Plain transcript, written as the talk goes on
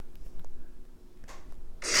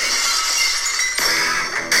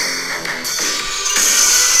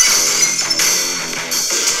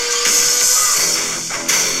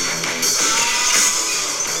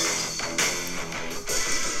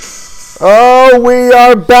We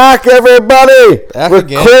are back, everybody. Back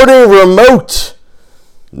Recording remote.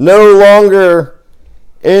 No longer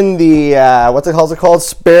in the what's it called?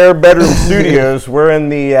 Spare bedroom studios. We're in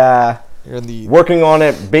the You're in the working on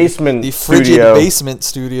it basement the frigid studio. basement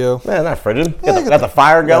studio. Man, not frigid. Got the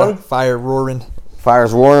fire going. Fire roaring.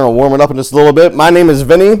 Fire's roaring. I'll warm it up in just a little bit. My name is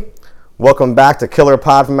Vinny. Welcome back to Killer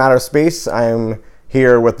Pod from Outer Space. I'm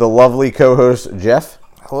here with the lovely co-host Jeff.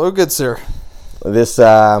 Hello, good sir.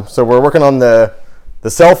 So we're working on the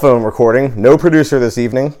cell phone recording. No producer this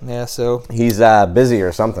evening. Yeah, so He's busy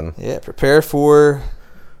or something. yeah, prepare for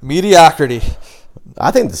mediocrity. I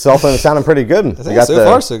think the cell phone is sounding pretty good. I think so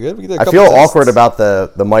far so good. We did a I couple feel tests. awkward about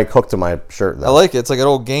the mic hooked to my shirt, though. I like it. It's like an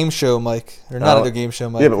old game show mic. Or not a game show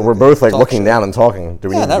mic. Yeah, but we're both like Talk looking show. down and talking. Do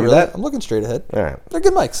we Yeah, need to not do really. that? I'm looking straight ahead. All right. They're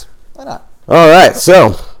good mics. Why not? All right.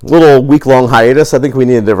 So, little week-long hiatus. I think we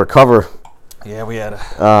needed to recover. Yeah, we had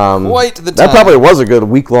quite the time. That probably was a good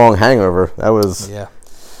week-long hangover. That was. Yeah.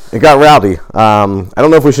 It got rowdy. I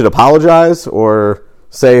don't know if we should apologize or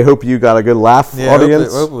say, hope you got a good laugh, Yeah,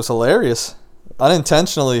 audience. I hope it was hilarious.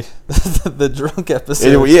 Unintentionally, the drunk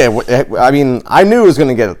episode. I mean, I knew it was going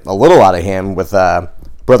to get a little out of hand with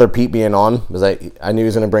Brother Pete being on, because I knew he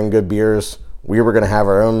was going to bring good beers. We were going to have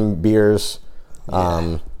our own beers.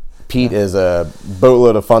 Yeah. Pete is a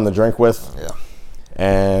boatload of fun to drink with. Yeah.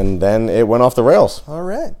 And then it went off the rails, All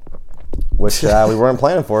right. which we weren't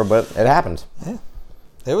planning for, but it happened. Yeah.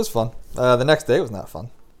 It was fun. The next day was not fun.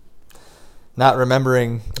 Not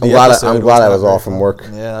remembering the I'm glad I was off from work.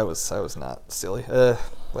 Yeah, I was not silly.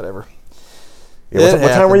 Whatever. Yeah, It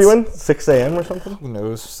what time were you happens. in? 6 a.m. or something? Who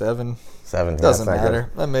knows? 7. 7. Yeah, Doesn't that's not matter.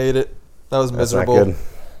 I made it. That was That's not miserable. good.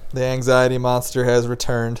 The anxiety monster has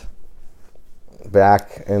returned.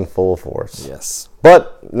 Back in full force. Yes.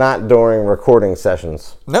 But not during recording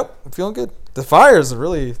sessions. Nope. I'm feeling good. The fire is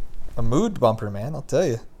really a mood bumper, man. I'll tell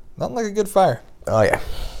you. Nothing like a good fire. Oh, yeah.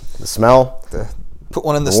 The smell. Put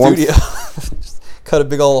one in the warmth. studio. Just cut a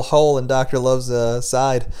big old hole in Dr. Love's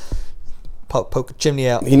side. Poke a chimney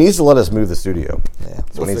out. He needs to let us move the studio. Yeah,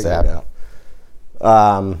 That's what needs to figure it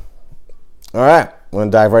happen. All right.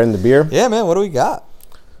 Want to dive right into beer? Yeah, man. What do we got?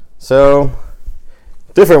 So,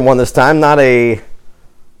 different one this time. Not a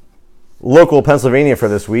local Pennsylvania for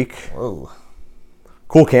this week. Whoa.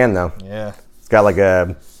 Cool can, though. Yeah. It's got like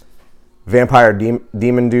a vampire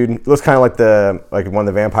demon dude. It looks kind of like one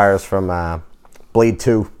of the vampires from Blade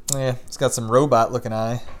 2. Yeah. It's got some robot looking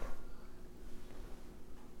eye.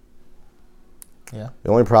 Yeah. The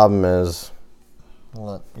only problem is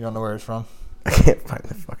What? You don't know where it's from? I can't find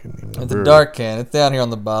the fucking name. of the It's a brewery. dark can. It's down here on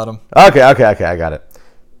the bottom. Okay, I got it.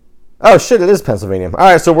 Oh, shit, it is Pennsylvania.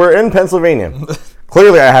 All right, so we're in Pennsylvania.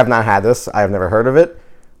 Clearly, I have not had this. I have never heard of it,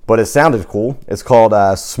 but it sounded cool. It's called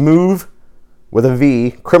Smooth, with a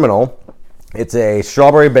V, Criminal. It's a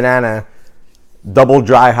strawberry banana double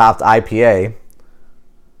dry hopped IPA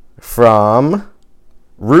from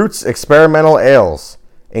Roots Experimental Ales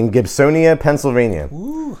in Gibsonia, Pennsylvania.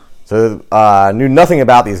 Ooh. So knew nothing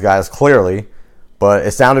about these guys, clearly, but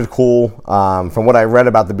it sounded cool. From what I read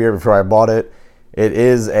about the beer before I bought it, it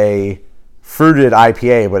is a fruited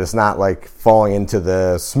IPA, but it's not like falling into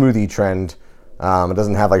the smoothie trend. It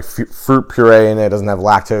doesn't have like fruit puree in it. It doesn't have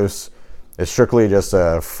lactose. It's strictly just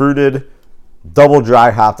a fruited, double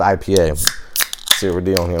dry hopped IPA. Let's see what we're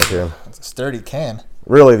dealing with here. It's a sturdy can.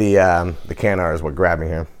 Really, the can art is what grabbed me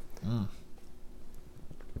here.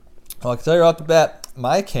 Well, I can tell you off the bat,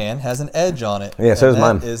 my can has an edge on it. Yeah, so does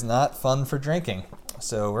mine. That is not fun for drinking.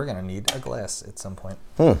 So we're going to need a glass at some point.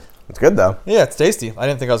 It's good though. Yeah, it's tasty. I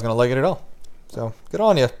didn't think I was going to like it at all. So good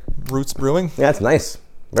on you, Roots Brewing. Yeah, it's nice.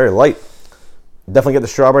 Very light. Definitely get the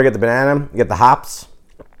strawberry, get the banana, get the hops.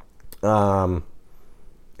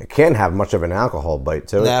 It can't have much of an alcohol bite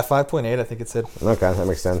to it. Nah, 5.8, I think it said. Okay, that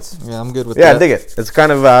makes sense. Yeah, I'm good with Yeah, that. I dig it. It's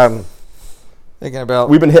kind of Thinking about...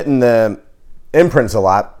 we've been hitting the imprints a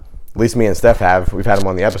lot. At least me and Steph have. We've had them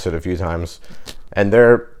on the episode a few times, and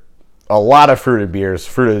they're a lot of fruited beers,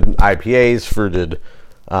 fruited IPAs, fruited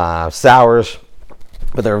sours,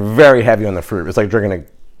 but they're very heavy on the fruit. It's like drinking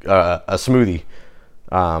a smoothie.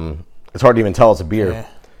 It's hard to even tell it's a beer, Yeah.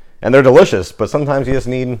 and they're delicious. But sometimes you just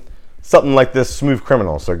need something like this Smooth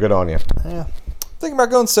Criminal. So good on you. Yeah. Thinking about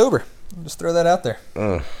going sober. Just throw that out there.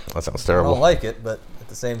 That sounds I terrible. don't like it, but at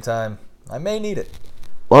the same time, I may need it.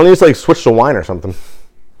 Why don't you just like switch to wine or something?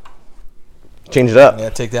 Change it up. Yeah,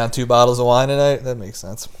 take down 2 bottles of wine tonight. That makes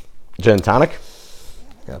sense. Gin and tonic.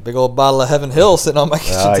 Got a big old bottle of Heaven Hill sitting on my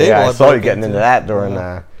kitchen table. Yeah, I saw you broke getting into that during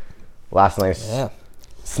last night's Yeah.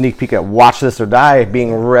 sneak peek at Watch This or Die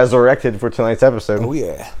being resurrected for tonight's episode. Oh,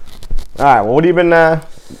 yeah. All right. Well, what have you been?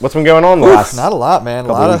 What's been going on the last? Not a lot, man.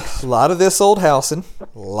 A lot of this old housing.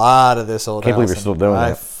 A lot of this old. Can't believe you're still doing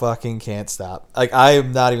that. I fucking can't stop. Like I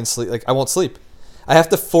am not even sleep. Like I won't sleep. I have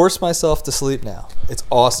to force myself to sleep now. It's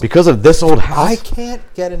awesome. Because of this old house. I can't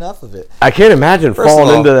get enough of it. I can't imagine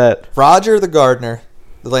falling into that. Roger the gardener,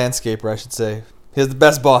 the landscaper, I should say. He has the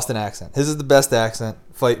best Boston accent. His is the best accent.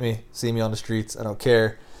 Fight me. See me on the streets. I don't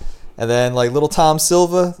care. And then like little Tom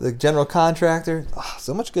Silva, the general contractor. Oh,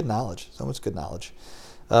 so much good knowledge.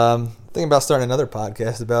 Thinking about starting another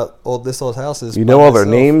podcast about this old houses. You know all their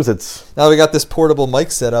names. It's now we got this portable mic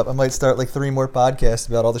set up. I might start like 3 more podcasts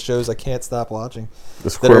about all the shows I can't stop watching.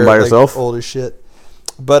 Just recording by yourself. Old as shit.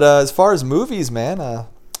 But as far as movies, man, I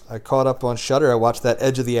caught up on Shudder. I watched that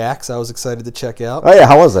Edge of the Axe. I was excited to check out. Oh yeah,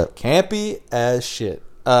 how was it? Campy as shit.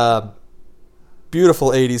 Beautiful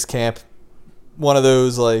 80s camp. One of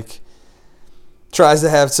those like tries to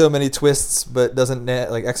have so many twists but doesn't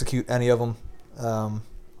like execute any of them.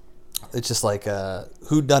 It's just like a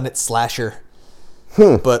whodunit slasher.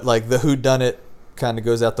 But like the whodunit kind of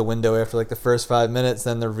goes out the window after like the first 5 minutes.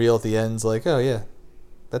 Then the reveal at the end's like, oh yeah,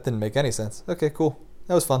 that didn't make any sense. Okay, cool.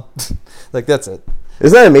 That was fun. Like that's it.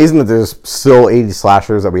 Isn't that amazing that there's still 80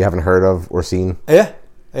 slashers that we haven't heard of or seen? Yeah.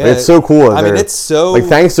 Like, it's so cool. I mean, it's so like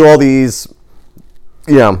thanks to all these,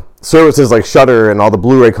 services like Shudder and all the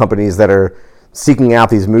Blu-ray companies that are seeking out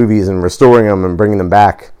these movies and restoring them and bringing them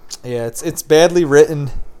back. Yeah, it's badly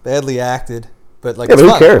written, badly acted, but like yeah, it's but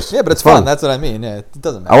fun. Who cares? Yeah, but it's fun. That's what I mean. Yeah, it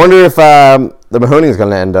doesn't matter. I wonder if the Mahoning is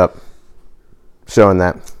going to end up showing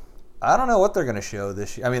that. I don't know what they're going to show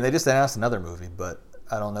this year. I mean, they just announced another movie, but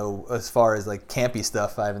I don't know as far as like campy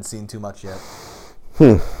stuff. I haven't seen too much yet.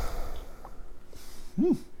 How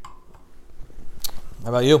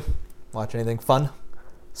about you? Watch anything fun?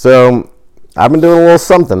 So I've been doing a little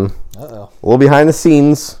something. Uh-oh. A little behind the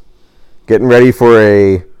scenes, getting ready for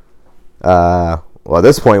a, at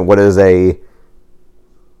this point, what is a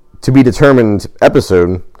to be determined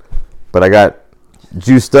episode, but I got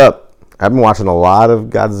juiced up. I've been watching a lot of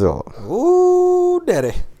Godzilla. Ooh,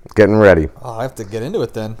 daddy. Getting ready. Oh, I have to get into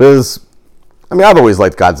it then. Because, I mean, I've always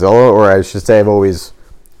liked Godzilla, or I should say I've always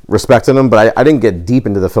respected him, but I didn't get deep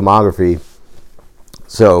into the filmography.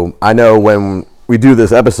 So I know when we do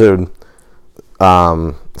this episode,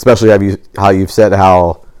 especially how you've said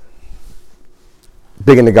how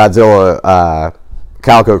big into Godzilla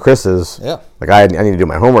Calico Chris is. Yeah. Like I need to do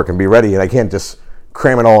my homework and be ready, and I can't just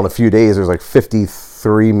cram it all in a few days. There's like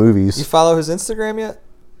 53 movies. You follow his Instagram yet?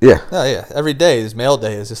 Yeah. Oh yeah. Every day, his mail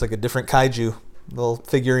day is just like a different kaiju, little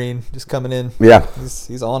figurine just coming in. Yeah.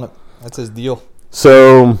 He's on it. That's his deal.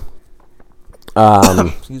 So,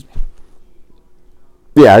 Excuse me.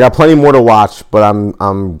 yeah, I got plenty more to watch, but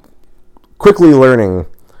I'm quickly learning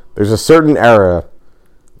there's a certain era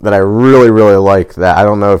that I really, really like that I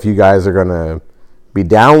don't know if you guys are going to be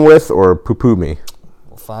down with or poo-poo me.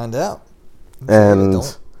 We'll find out. And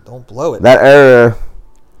don't blow it. That era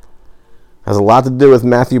has a lot to do with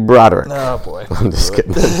Matthew Broderick. Oh, boy. I'm just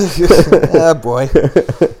kidding. Oh, boy.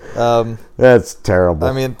 That's terrible.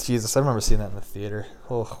 I mean, Jesus, I remember seeing that in the theater.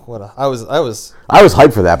 Oh, what a... I was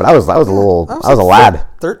hyped for that, but I was a lad.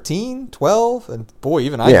 13, 12, and boy,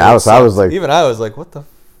 even I... Yeah, I was like... Even I was like,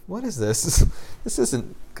 what is this? This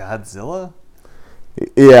isn't Godzilla?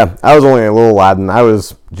 Yeah, I was only a little lad, and I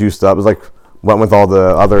was juiced up. It was like, went with all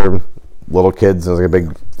the other little kids, and it was like a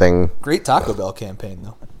big thing. Great Taco Bell campaign,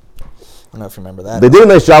 though. I don't know if you remember that. They did a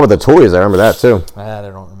nice job with the toys. I remember that, too. I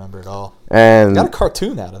don't remember at all. And got a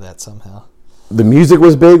cartoon out of that somehow. The music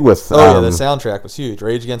was big with... the soundtrack was huge.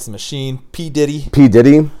 Rage Against the Machine, P.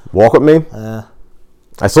 Diddy, Walk With Me.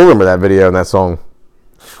 I still remember that video and that song.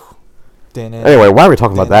 Anyway, why are we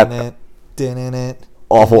talking about that?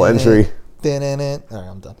 Awful entry. All right,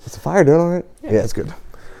 I'm done. Is the fire doing all right? Yeah, it's good.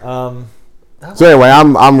 So anyway,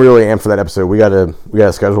 I'm really amped for that episode. We gotta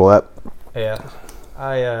schedule that. Yeah,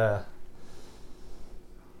 I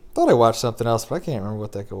thought I watched something else, but I can't remember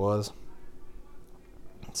what the heck it was.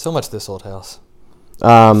 So much This Old House.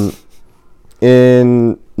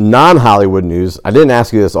 In non-Hollywood news, I didn't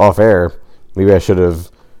ask you this off air. Maybe I should have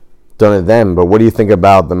done it then. But what do you think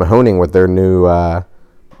about the Mahoning with their new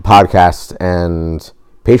podcast and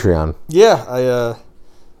Patreon? Yeah,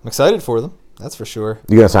 I'm excited for them. That's for sure.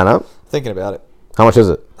 You gonna sign up? Thinking about it. How much is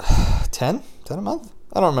it? 10 a month?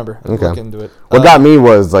 I don't remember. I'll Okay. look into it. What got me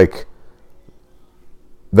was like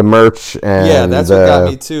the merch and yeah, that's what got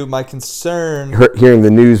me too. My concern, hearing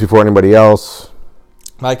the news before anybody else.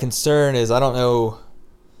 My concern is I don't know.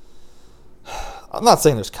 I'm not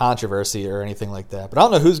saying there's controversy or anything like that, but I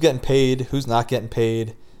don't know who's getting paid, who's not getting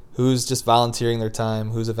paid, who's just volunteering their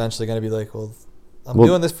time, who's eventually going to be like, well, I'm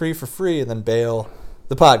doing this for free, and then bail.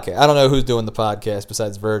 The podcast. I don't know who's doing the podcast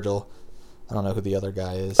besides Virgil. I don't know who the other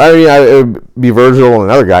guy is. I mean, it would be Virgil and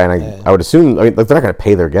another guy, and I would assume. I mean, like, they're not going to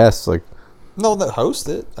pay their guests. Like, no, that host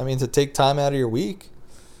it. I mean, to take time out of your week.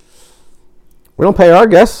 We don't pay our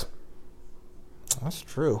guests. That's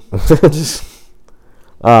true.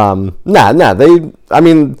 Nah. They. I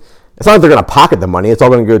mean, it's not like they're going to pocket the money. It's all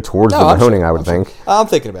going to go towards the Mahoning, sure, I would think. Sure. I'm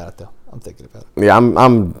thinking about it though. Yeah,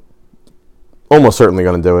 I'm almost certainly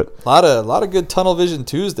going to do it. A lot of good Tunnel Vision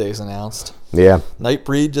Tuesdays announced. Yeah.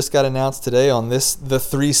 Nightbreed just got announced today on the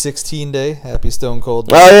 3/16 day. Happy Stone Cold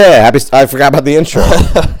Day. Oh yeah, I forgot about the intro.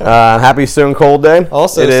 Happy Stone Cold Day.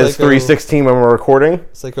 Also, it is 3/16 when we're recording.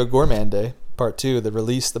 Psycho Goreman Day, Part 2, the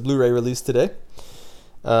Blu-ray release today.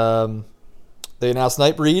 They announced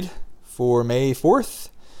Nightbreed for May 4th.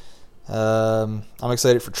 I'm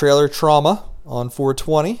excited for Trailer Trauma on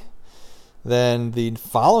 4/20. Then the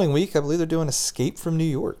following week, I believe they're doing Escape from New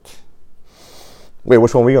York. Wait,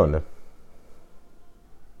 which one are we going to?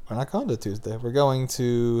 We're not going to Tuesday. We're going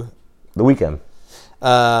to The weekend.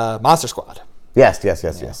 Monster Squad. Yes.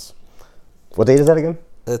 What date is that again?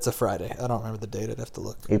 It's a Friday. I don't remember the date. I'd have to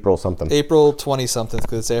look. April something. April 20-something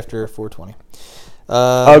because it's after 4/20.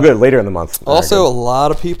 Good. Later in the month. Also, a lot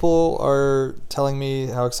of people are telling me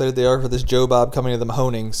how excited they are for this Joe Bob coming to the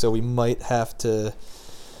Mahoning, so we might have to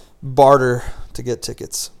barter to get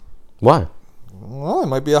tickets. Why? Well, it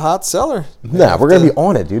might be a hot seller. Nah, we're going to be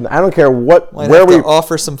on it, dude. I don't care where we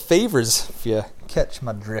offer some favors if you catch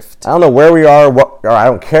my drift. I don't know where we are, or I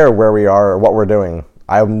don't care where we are or what we're doing.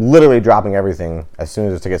 I'm literally dropping everything as soon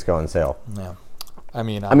as the tickets go on sale. Yeah. I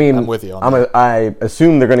mean, I'm with you on that. I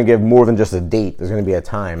assume they're going to give more than just a date. There's going to be a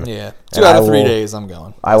time. Yeah. 2 out of 3 days, I'm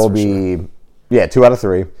going. I will be, sure. Yeah, 2 out of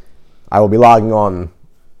 3. I will be logging on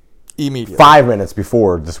immediately. 5 minutes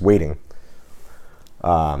before, just waiting.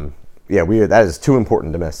 Yeah, that is too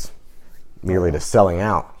important to miss. Merely to selling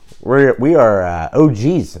out. We are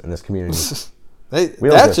OGs in this community.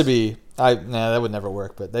 That should be. That would never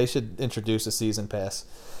work. But they should introduce a season pass.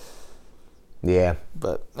 Yeah,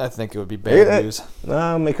 but I think it would be bad news.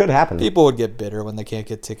 It could happen. People would get bitter when they can't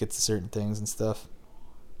get tickets to certain things and stuff.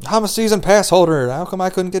 I'm a season pass holder. How come I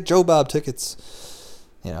couldn't get Joe Bob tickets?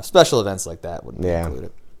 Special events like that wouldn't include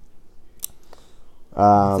it.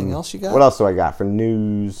 Anything else you got? What else do I got for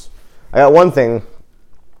news? I got one thing.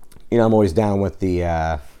 I'm always down with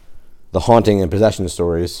the haunting and possession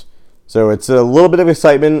stories. So it's a little bit of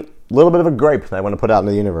excitement, a little bit of a gripe that I want to put out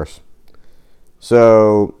into the universe.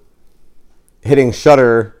 So, hitting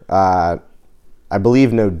Shudder, I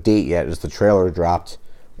believe no date yet, just the trailer dropped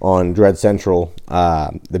on Dread Central.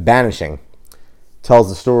 The Banishing tells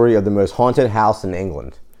the story of the most haunted house in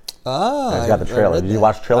England. It's got the trailer. Did you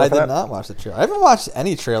watch the trailer for that? I did not watch the trailer. I haven't watched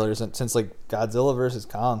any trailers since like Godzilla vs.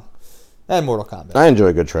 Kong and Mortal Kombat. I enjoy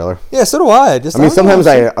a good trailer. Yeah, so do I. Sometimes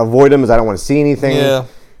I avoid them because I don't want to see anything. Yeah.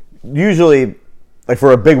 Usually, like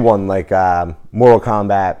for a big one like Mortal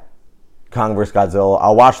Kombat, Kong vs. Godzilla,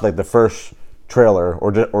 I'll watch like the first trailer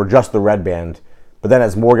or just the red band. But then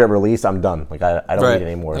as more get released, I'm done. Like I don't need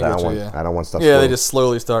any more. I don't want stuff. Yeah, they just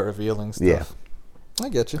slowly start revealing stuff. Yeah, I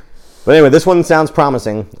get you. But anyway, this one sounds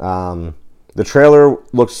promising. The trailer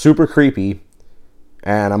looks super creepy,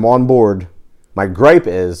 and I'm on board. My gripe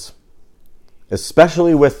is,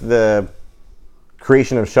 especially with the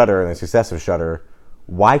creation of Shudder and the success of Shudder,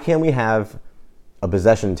 why can't we have a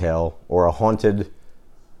possession tale or a haunted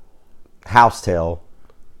house tale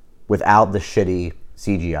without the shitty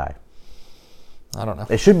CGI? I don't know.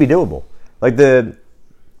 It should be doable.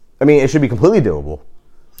 It should be completely doable.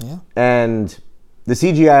 Yeah. And the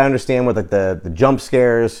CGI I understand with like the jump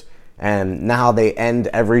scares, and now they end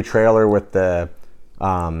every trailer with the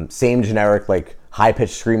same generic like high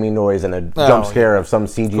pitched screaming noise and a jump scare of some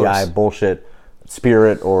CGI bullshit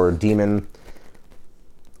spirit or demon.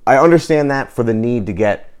 I understand that for the need to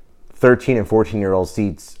get 13 and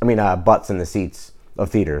 14-year-old butts in the seats of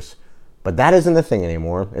theaters. But that isn't the thing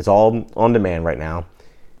anymore. It's all on demand right now.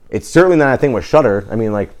 It's certainly not a thing with Shudder.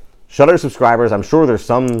 Shudder subscribers, I'm sure there's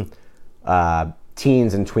some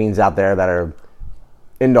teens and tweens out there that are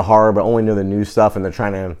into horror but only know the new stuff and they're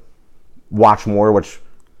trying to watch more, which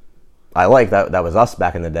I like. That was us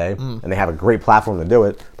back in the day, and they have a great platform to do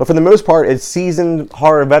it. But for the most part, it's seasoned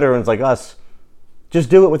horror veterans like us. Just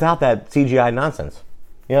do it without that CGI nonsense.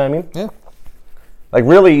 You know what I mean? Yeah. Like,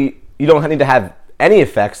 really, you don't need to have any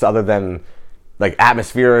effects other than, like,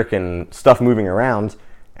 atmospheric and stuff moving around.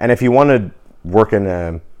 And if you want to work in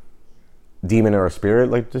a demon or a spirit,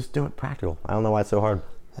 like, just do it practical. I don't know why it's so hard.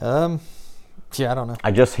 Yeah, I don't know.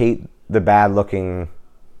 I just hate the bad-looking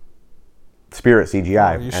Spirit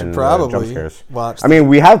CGI You should and probably jump scares. watch. I mean,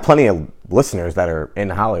 we have plenty of listeners that are in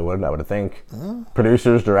Hollywood, I would think.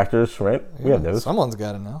 Producers, directors, right? We have those. Someone's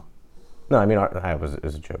got to know. No, I mean, it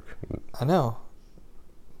was a joke. I know.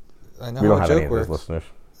 I know We how don't a have any joke of works. those listeners.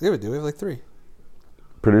 Yeah, we do. We have like 3.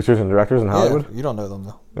 Producers and directors in Hollywood? Yeah, you don't know them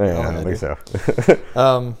though. Yeah, I don't think so.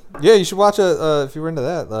 Yeah, you should watch if you were into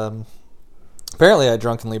that. Apparently, I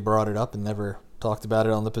drunkenly brought it up and never talked about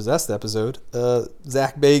it on the Possessed episode.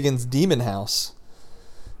 Zach Bagans' Demon House.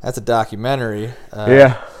 That's a documentary.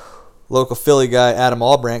 Yeah. Local Philly guy Adam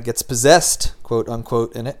Albrandt gets possessed, quote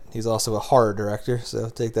unquote, in it. He's also a horror director, so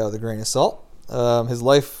take that with a grain of salt. His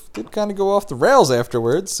life did kind of go off the rails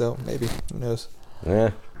afterwards, so maybe, who knows.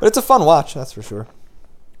 Yeah. But it's a fun watch, that's for sure.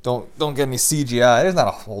 Don't get any CGI. There's not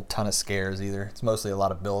a whole ton of scares either. It's mostly a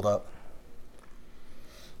lot of build up.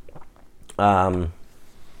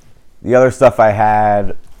 The other stuff I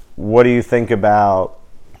had, what do you think about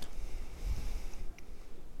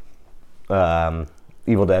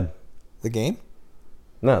Evil Dead? The game?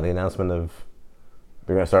 No, the announcement of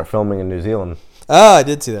they're going to start filming in New Zealand. Oh, I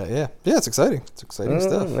did see that, yeah. Yeah, it's exciting. It's exciting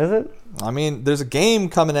stuff. Is it? I mean, there's a game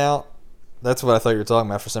coming out. That's what I thought you were talking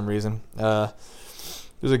about for some reason. There's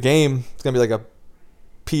a game. It's going to be like a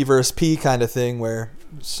P versus P kind of thing where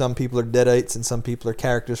some people are Deadites and some people are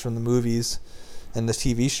characters from the movies and the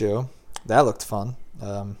TV show. That looked fun.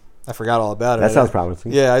 I forgot all about it. That sounds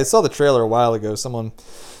promising. Yeah, I saw the trailer a while ago. Someone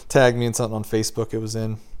tagged me in something on Facebook it was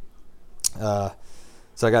in.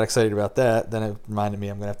 So I got excited about that. Then it reminded me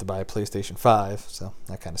I'm going to have to buy a PlayStation 5. So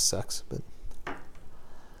that kind of sucks. But,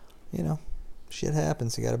 you know, shit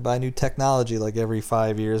happens. You got to buy new technology like every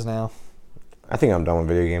 5 years now. I think I'm done with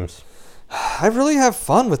video games. I really have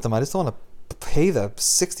fun with them. I just don't want to pay the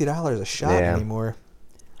 $60 a shot anymore.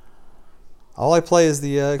 All I play is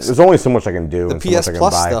there's only so much I can do. The and so much PS I can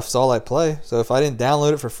Plus buy. stuff's all I play. So if I didn't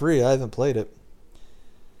download it for free, I haven't played it.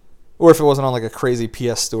 Or if it wasn't on like a crazy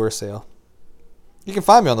PS Store sale. You can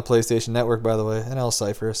find me on the PlayStation Network, by the way. NL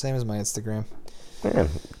Cypher, same as my Instagram. Man,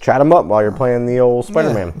 chat them up while you're playing the old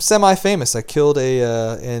Spider-Man. Yeah, I'm semi-famous. I killed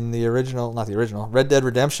in the original, not the original, Red Dead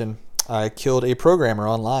Redemption. I killed a programmer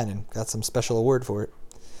online and got some special award for it.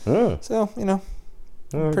 So, you know,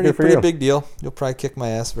 pretty big deal. You'll probably kick my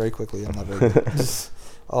ass very quickly. I'm not very good.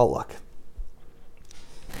 All luck.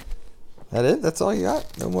 That it? That's all you got?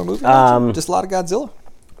 No more movie? Just a lot of Godzilla?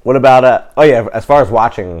 What about, as far as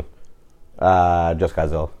watching just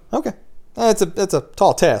Godzilla. Okay. It's a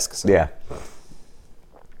tall task. So. Yeah.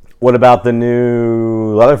 What about the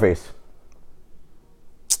new Leatherface?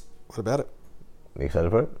 What about it? Are you excited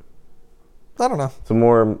for it? I don't know. Some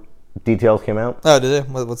more details came out. Oh, did it?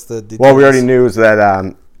 What's the details? Well, we already knew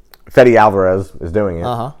that Fede Alvarez is doing it.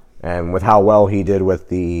 Uh-huh. And with how well he did with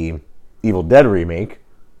the Evil Dead remake,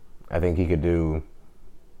 I think he could do...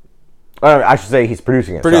 I should say he's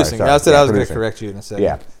producing it. Producing. Sorry. I said I was going to producing. correct you in a second.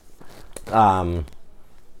 Yeah.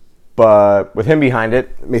 But with him behind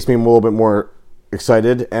it, it makes me a little bit more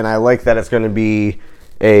excited. And I like that it's going to be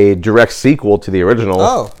a direct sequel to the original.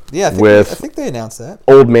 Oh, yeah. I think they announced that.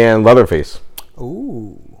 Old Man Leatherface.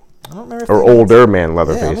 Ooh. I don't remember if Or they Older Man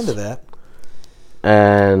Leatherface. Yeah, I'm into that.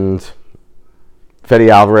 And Fede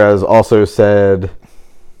Alvarez also said,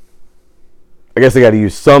 I guess they got to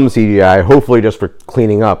use some CGI, hopefully just for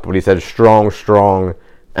cleaning up. But he said strong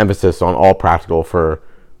emphasis on all practical for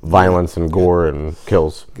violence and gore and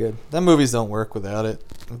kills. Good. Them movies don't work without it.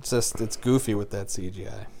 It's goofy with that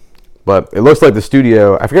CGI. But it looks like the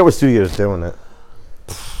studio, I forget what studio is doing it.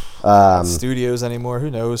 Studios anymore, who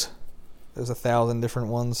knows? There's 1,000 different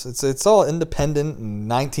ones. It's all independent and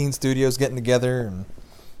 19 studios getting together and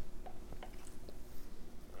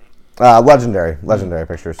Legendary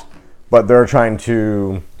Pictures. But they're trying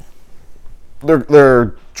to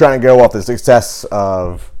go off the success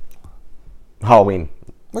of Halloween.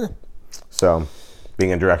 Okay. So,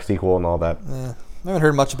 being a direct sequel and all that. I haven't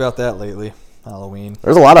heard much about that lately. Halloween.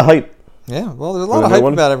 There's a lot of hype. Yeah, well, there's a lot of hype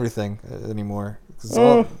about everything anymore. It's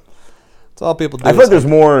all people do. I feel like there's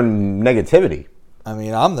more negativity. I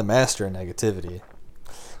mean, I'm the master of negativity.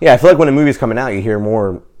 Yeah, I feel like when a movie's coming out, you hear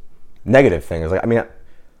more negative things. Like, I mean,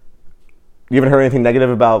 you haven't heard anything negative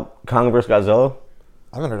about Kong vs. Godzilla?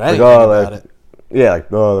 I haven't heard anything about it. Yeah,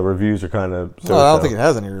 the reviews are kind of... I don't think it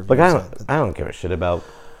has any reviews. Like, I don't give a shit about...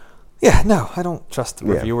 Yeah, no, I don't trust the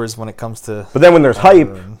reviewers when it comes to... But then when there's hype,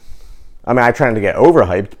 I mean, I try not to get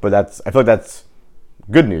overhyped, but I feel like that's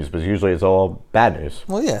good news, because usually it's all bad news.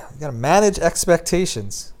 Well, yeah, you got to manage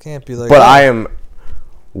expectations. Can't be like... But I am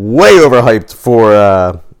way overhyped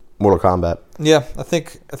for Mortal Kombat. Yeah, I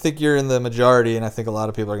think you're in the majority, and I think a lot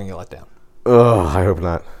of people are going to get let down. Ugh, I hope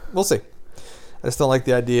not. We'll see. I just don't like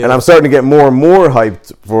the idea. And I'm starting to get more and more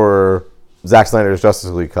hyped for Zack Snyder's Justice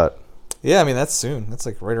League cut. Yeah, I mean, that's soon. That's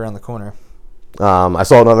like right around the corner. I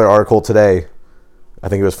saw another article today. I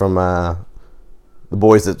think it was from the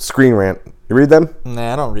boys at Screen Rant. You read them?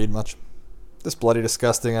 Nah, I don't read much. Just bloody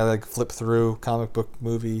disgusting. I like flip through comic book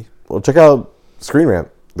movie. Well, check out Screen Rant.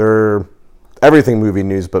 They're everything movie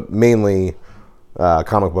news, but mainly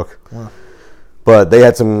comic book. Wow. But they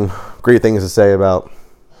had some great things to say about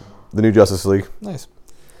the new Justice League. Nice.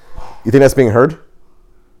 You think that's being heard?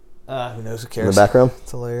 Who knows? Who cares? In the background?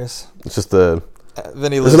 It's hilarious. It's just a...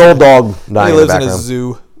 Then he There's lives an old dog He dying in the lives in background. a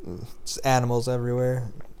zoo. Just animals everywhere.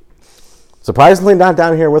 Surprisingly not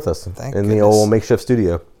down here with us Thank in goodness. the old makeshift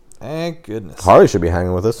studio. Thank goodness. Harley should be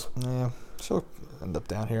hanging with us. Yeah, she'll end up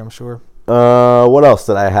down here, I'm sure. What else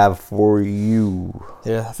did I have for you?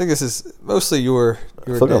 Yeah, I think this is mostly your I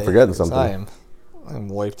feel like I'm day, forgetting 'cause something. I'm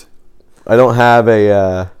wiped. I don't have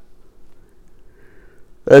a...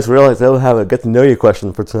 I just realized I don't have a get to know you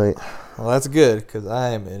question for tonight. Well, that's good because I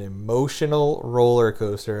am an emotional roller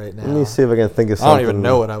coaster right now. Let me see if I can think of I something. don't even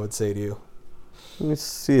know what I would say to you. Let me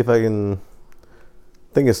see if I can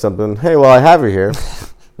think of something. Hey, well, I have you here.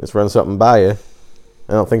 Let's run something by you.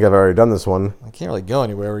 I don't think I've already done this one. I can't really go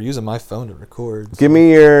anywhere. We're using my phone to record. So. Give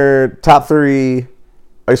me your top 3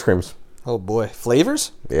 ice creams. Oh boy,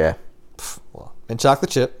 flavors? Yeah. Well, mint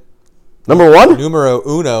chocolate chip. Number 1? Numero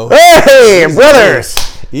uno. Hey, brothers!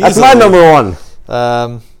 That's my Easily. number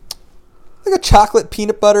 1. Like a chocolate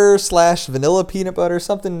peanut butter / vanilla peanut butter,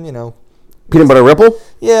 something, you know. Peanut butter ripple?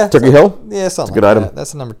 Yeah. Turkey Hill? Yeah, something. It's a good like item. that.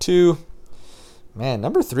 That's number 2. Man,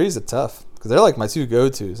 number 3 is a tough because they're like my 2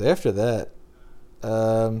 go-tos. After that,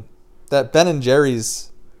 that Ben and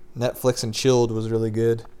Jerry's Netflix and chilled was really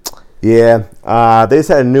good. Yeah. They just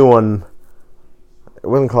had a new one. It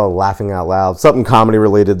wasn't called Laughing Out Loud. Something comedy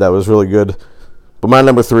related that was really good. But my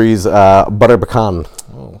number 3 is butter pecan.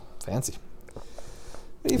 Oh, fancy.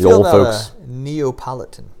 What do you The feel old about folks.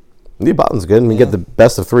 Neapolitan? Neapolitan's good. We Yeah. get the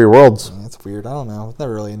best of 3 worlds. That's weird. I don't know. I was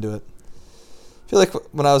never really into it. I feel like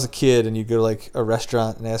when I was a kid and you'd go to like a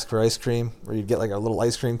restaurant and ask for ice cream, or you'd get like a little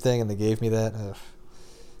ice cream thing and they gave me that. Ugh.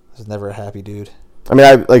 I was never a happy dude. I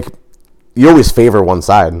mean, you always favor one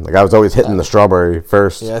side. Like, I was always hitting the strawberry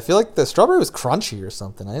first. Yeah, I feel like the strawberry was crunchy or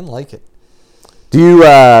something. I didn't like it. Do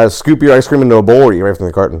you scoop your ice cream into a bowl or eat right from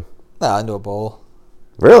the carton? Nah, into a bowl.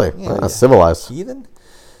 Really? Yeah, That's yeah. civilized. Heathen?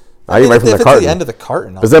 I eat right if from the it's carton. at the end of the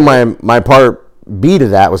carton. Because then my part B to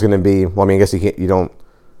that was going to be, well, I mean, I guess you don't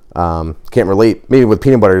can't relate. Maybe with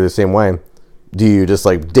peanut butter the same way. Do you just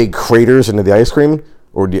like dig craters into the ice cream,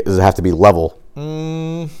 or does it have to be level?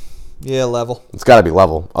 Yeah, level. It's got to be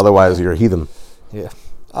level. Otherwise, you're a heathen. Yeah.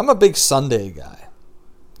 I'm a big sundae guy.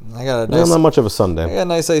 I got a I'm nice, not much of a I Sunday. got a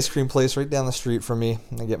nice ice cream place right down the street from me.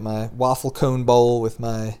 I get my waffle cone bowl with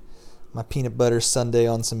my peanut butter sundae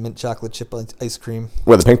on some mint chocolate chip ice cream.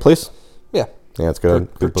 Where, the pink place? Yeah. Yeah, it's good.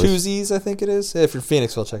 Good place. Bertuzzi's, I think it is. Yeah, if you're in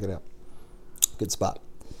Phoenixville, check it out. Good spot.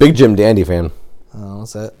 Big Jim Dandy fan. Oh,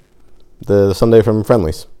 what's that? The Sunday from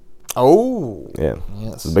Friendly's. Oh. Yeah.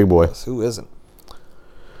 Yes. It's a big boy. Yes, who isn't?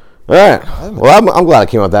 All right. Well, I'm glad I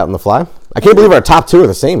came up with that on the fly. I can't believe our top 2 are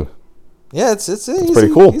the same. Yeah, it's easy.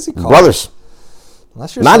 Pretty cool. Easy call. Brothers.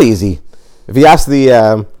 Unless you're Not some- easy. If you ask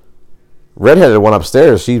the redheaded one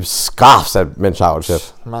upstairs, she scoffs at mint chocolate chip.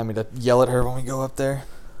 Remind me to yell at her when we go up there.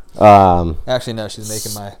 Actually, no, she's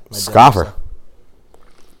making my Scoffer.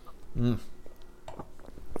 dinner,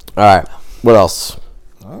 All right. What else?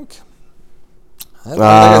 so. Okay. Like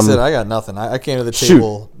I said, I got nothing. I came to the shoot.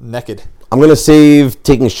 table naked. I'm going to save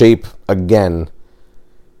Taking Shape again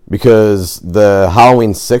because the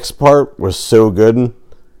Halloween 6 part was so good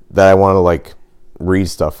that I want to read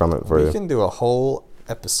stuff from it for We you. can do a whole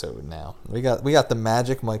episode now. We got the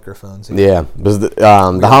magic microphones here. Yeah, because the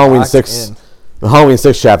gotta Halloween lock 6 in. the Halloween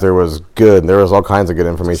 6 chapter was good. There was all kinds of good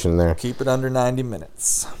information in there. Keep it under 90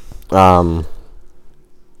 minutes. But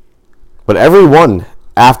every one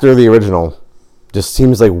after the original just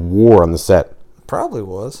seems like war on the set. Probably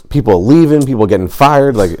was. People leaving, people getting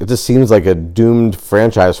fired. Like, it just seems like a doomed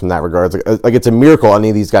franchise from that regard. Like it's a miracle any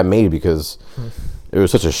of these got made because it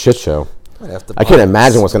was such a shit show. Might have to I can't buy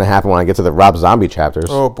imagine this. what's going to happen when I get to the Rob Zombie chapters.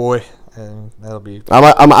 Oh boy, and that'll be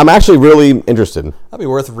I'm actually really interested.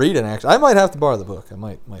 worth reading. Actually, I might have to borrow the book. I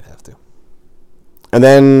might have to. And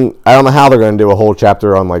then I don't know how they're going to do a whole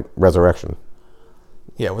chapter on Resurrection.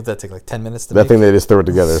 Yeah, would that take 10 minutes to That make? thing they just threw it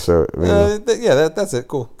together. So I mean, That's it.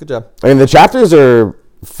 Cool, good job. the chapters are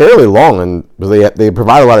fairly long, and they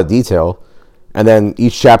provide a lot of detail, and then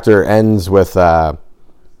each chapter ends with a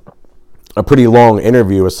pretty long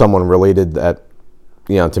interview with someone related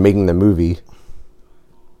to making the movie,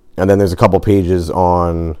 and then there's a couple pages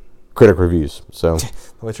on critic reviews. So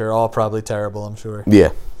Which are all probably terrible, I'm sure. yeah,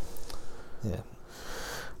 Yeah.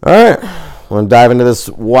 All right. Want to dive into this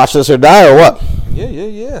watch this or die or what?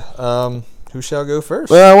 Yeah. Who shall go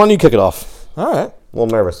first? Well, why don't you kick it off? All right. A little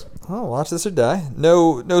nervous. Oh, watch this or die.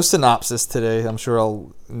 No synopsis today. I'm sure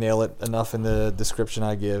I'll nail it enough in the description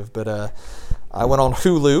I give. But I went on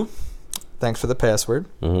Hulu. Thanks for the password.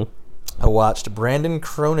 Mm-hmm. I watched Brandon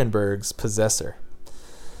Cronenberg's Possessor.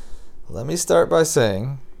 Let me start by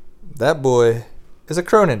saying that boy is a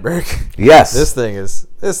Cronenberg. Yes. This thing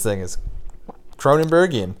is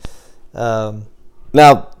Cronenbergian.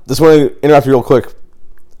 Now, just want to interrupt you real quick.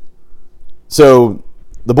 So,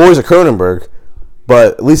 the boy's a Cronenberg,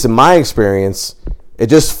 but at least in my experience, it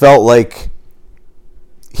just felt like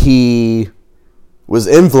he was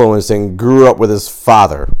influencing, grew up with his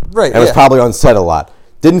father. Right, and was probably on set a lot.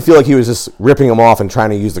 Didn't feel like he was just ripping him off and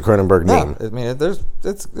trying to use the Cronenberg name. I mean,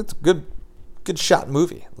 it's a good shot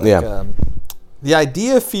movie. Yeah. The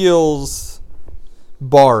idea feels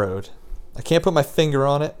borrowed. I can't put my finger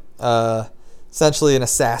on it. Essentially, an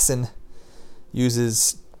assassin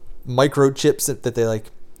uses microchips that they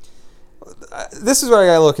like. This is where I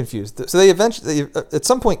got a little confused. So they eventually, at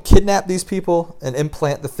some point, kidnap these people and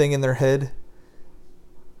implant the thing in their head.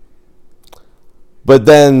 But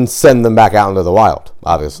then send them back out into the wild,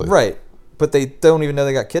 obviously. Right. But they don't even know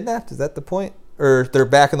they got kidnapped? Is that the point? Or they're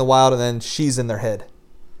back in the wild and then she's in their head?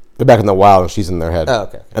 They're back in the wild and she's in their head. Oh,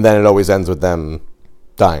 okay. And then it always ends with them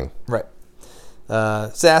dying. Right.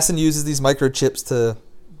 Assassin uses these microchips to,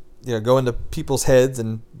 go into people's heads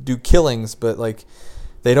and do killings, but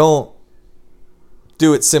they don't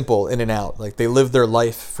do it simple in and out. They live their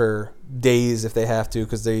life for days if they have to,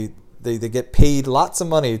 because they get paid lots of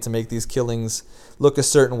money to make these killings look a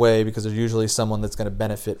certain way, because there's usually someone that's going to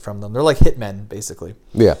benefit from them. They're like hitmen, basically.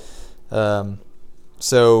 Yeah.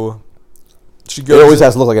 So she goes. It always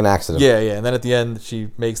has to look like an accident. Yeah, and then at the end,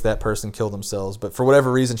 she makes that person kill themselves. But for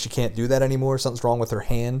whatever reason, she can't do that anymore. Something's wrong with her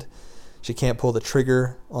hand. She can't pull the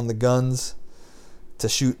trigger on the guns to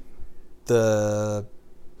shoot the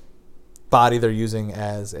body they're using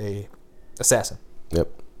as a assassin. Yep.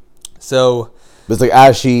 So it's like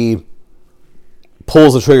as she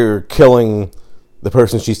pulls the trigger, killing the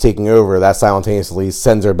person she's taking over, that simultaneously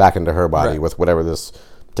sends her back into her body with whatever this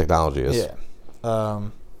technology is. Yeah.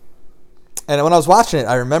 And when I was watching it,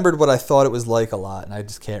 I remembered what I thought it was like a lot, and I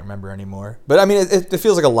just can't remember anymore. But I mean, it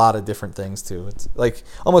feels like a lot of different things too. It's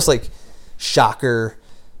almost like Shocker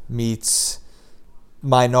meets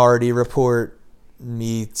Minority Report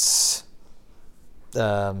meets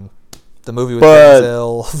the movie with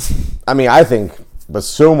Denzel. I mean, I think, but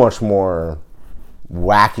so much more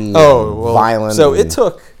wacky, violent. So it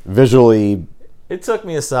took visually. It took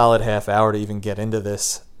me a solid half hour to even get into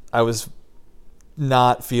this. I was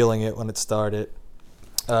not feeling it when it started.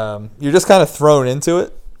 You're just kind of thrown into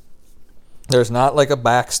it. There's not a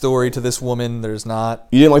backstory to this woman. There's not.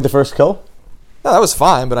 You didn't like the first kill? No, that was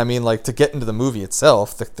fine, but I mean, to get into the movie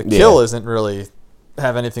itself, the kill isn't really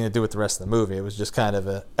have anything to do with the rest of the movie. It was just kind of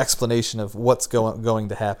an explanation of what's going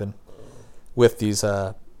to happen with these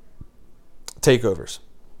takeovers.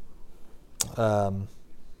 But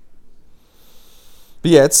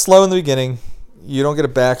yeah, it's slow in the beginning. You don't get a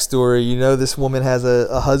backstory. This woman has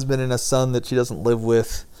a husband and a son that she doesn't live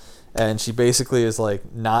with, and she basically is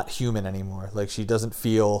not human anymore. She doesn't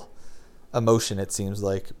feel emotion, it seems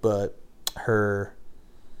like, but her.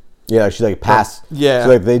 Yeah, she passed. Yeah.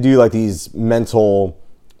 So they do these mental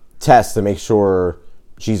tests to make sure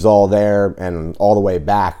she's all there and all the way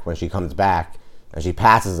back when she comes back, and she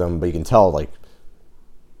passes them, but you can tell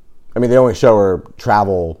I mean, they only show her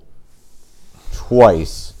travel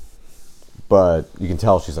twice, but you can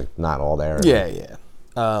tell she's not all there. Yeah.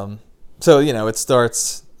 So it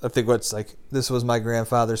starts. I think this was my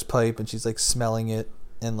grandfather's pipe, and she's smelling it,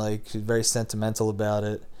 and she's very sentimental about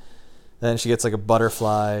it. Then she gets a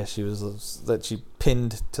butterfly. That she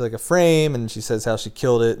pinned to a frame, and she says how she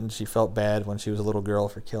killed it, and she felt bad when she was a little girl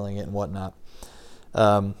for killing it and whatnot.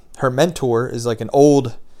 Her mentor is an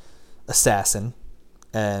old assassin,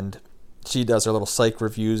 and she does her little psych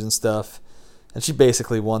reviews and stuff, and she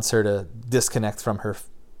basically wants her to disconnect from her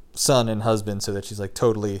son and husband so that she's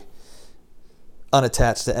totally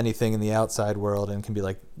unattached to anything in the outside world, and can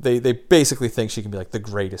be they basically think she can be the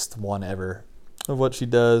greatest one ever of what she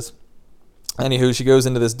does. Anywho, she goes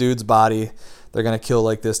into this dude's body. They're going to kill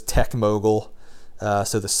this tech mogul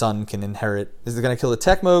so the son can inherit. They're going to kill the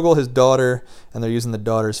tech mogul, his daughter, and they're using the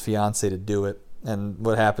daughter's fiance to do it. And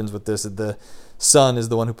what happens with this is the son is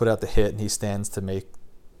the one who put out the hit, and he stands to make,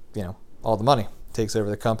 all the money. Takes over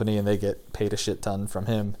the company, and they get paid a shit ton from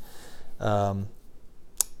him.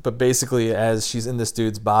 But basically, as she's in this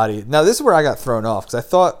dude's body, now this is where I got thrown off because I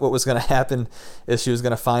thought what was going to happen is she was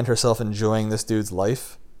going to find herself enjoying this dude's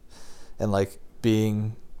life and like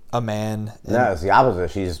being a man. No, it's the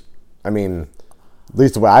opposite. At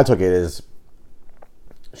least the way I took it is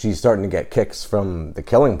she's starting to get kicks from the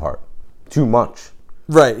killing part. Too much.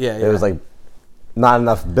 Right, yeah. It was like not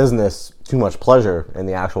enough business, too much pleasure in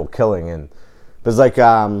the actual killing. And it was like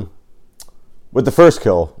with the first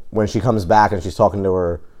kill, when she comes back and she's talking to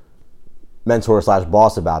her mentor /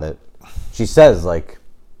 boss about it, she says, like,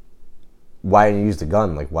 why didn't you use the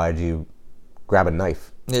gun? Like, why did you grab a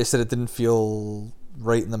knife? Yeah, she said it didn't feel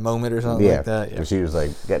right in the moment or something like that. Yeah, and she was, like,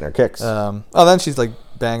 getting her kicks. Then she's, like,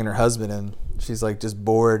 banging her husband, and she's, like, just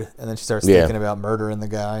bored, and then she starts thinking about murdering the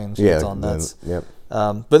guy, and she gets all nuts.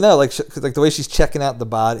 But no, like the way she's checking out the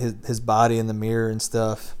body, his body in the mirror and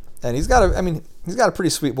stuff, and he's got a pretty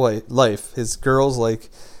sweet life. His girl's, like,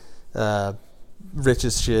 rich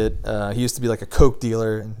as shit. He used to be like a coke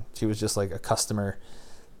dealer, and she was just like a customer.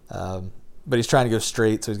 But he's trying to go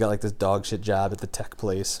straight, so he's got like this dog shit job at the tech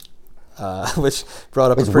place, which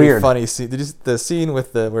brought up a pretty funny scene. Did you see the scene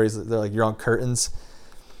with they're like, you're on curtains?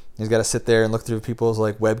 He's got to sit there and look through people's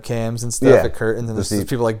like webcams and stuff at curtains, and there's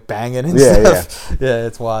people like banging and stuff. Yeah,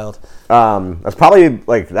 it's wild. That's probably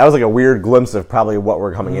like that was like a weird glimpse of probably what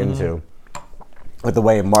we're coming into with the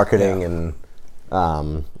way marketing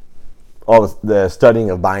and all the studying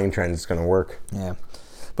of buying trends is going to work. Yeah.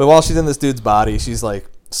 But while she's in this dude's body, she's like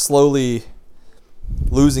slowly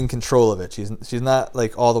losing control of it. She's not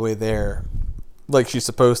like all the way there like she's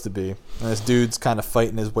supposed to be. And this dude's kind of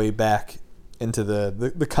fighting his way back into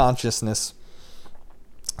the consciousness.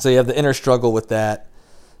 So you have the inner struggle with that.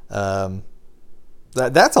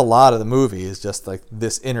 That's a lot of the movie is just like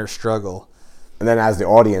this inner struggle. And then as the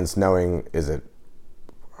audience knowing, is it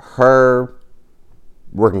her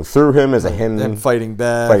working through him? Is it him and fighting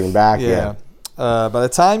back? Fighting back, yeah. By the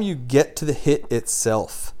time you get to the hit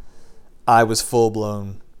itself, I was full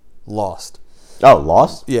blown lost. Oh,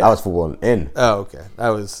 lost? Yeah, I was full blown in. Oh, okay.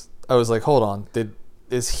 I was like, hold on,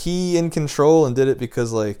 is he in control and did it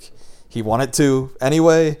because like he wanted to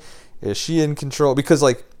anyway? Is she in control? Because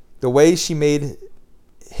like the way she made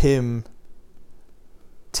him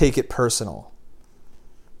take it personal,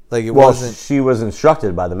 like it wasn't. She was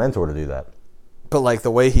instructed by the mentor to do that. But like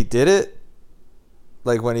the way he did it,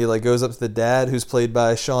 like when he like goes up to the dad who's played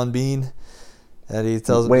by Sean Bean, and he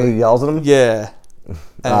tells him when he yells at him,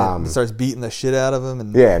 and starts beating the shit out of him,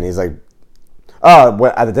 and he's like, oh,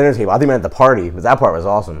 at the dinner table. I think I meant at the party, but that part was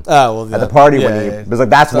awesome. Oh well, at the party when it was like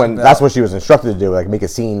that's what she was instructed to do, like make a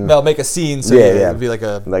scene. No, make a scene. So it would be like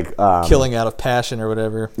a killing out of passion or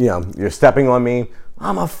whatever. You know, you're stepping on me.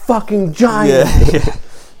 I'm a fucking giant.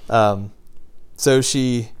 Yeah. So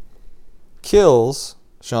she kills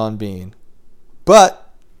Sean Bean,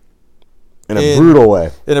 but in a brutal way.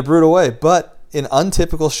 In a brutal way, but in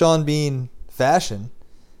untypical Sean Bean fashion.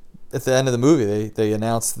 At the end of the movie, they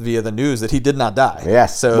announced via the news that he did not die.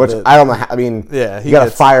 Yes, so I don't know. He got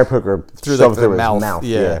a fire poker through his mouth.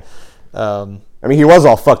 Yeah. He was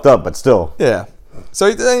all fucked up, but still. Yeah. So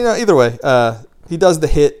either way, he does the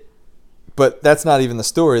hit, but that's not even the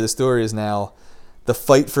story. The story is now the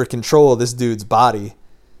fight for control of this dude's body,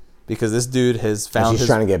 because this dude has found. She's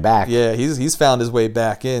trying to get back. Yeah, he's found his way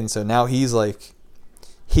back in. So now he's like,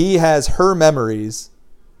 he has her memories.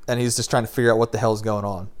 And he's just trying to figure out what the hell's going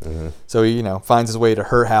on. Mm-hmm. So he, finds his way to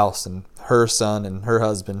her house and her son and her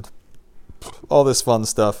husband. All this fun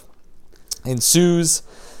stuff ensues.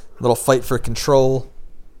 A little fight for control.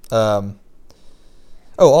 Also,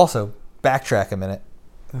 backtrack a minute.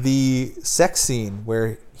 The sex scene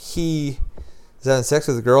where he is having sex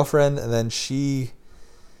with a girlfriend, and then she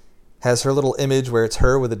has her little image where it's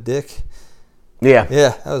her with a dick. Yeah,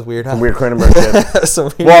 that was weird. Huh? Some weird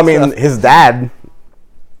Cronenberg shit. His dad.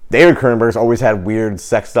 David Cronenberg's always had weird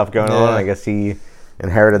sex stuff going on. I guess he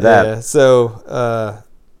inherited that. Yeah, so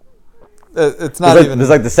it's not even... There's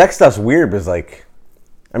like the sex stuff's weird, but it's like...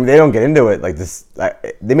 they don't get into it like this.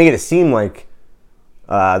 They make it seem like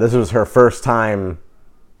this was her first time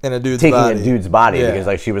in a dude's taking body. A dude's body because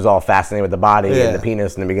like she was all fascinated with the body and the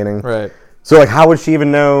penis in the beginning. Right. So like how would she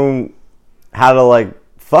even know how to like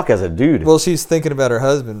fuck as a dude? Well, she's thinking about her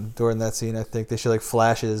husband during that scene. I think they show like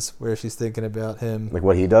flashes where she's thinking about him, like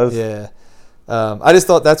what he does. Yeah. I just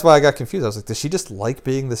thought that's why I got confused. I was like, does she just like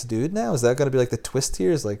being this dude now? Is that going to be like the twist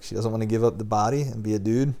here? Is like she doesn't want to give up the body and be a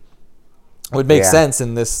dude? It would make sense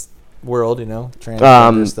in this world,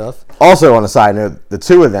 transgender stuff. Also, on a side note, the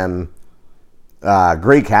two of them,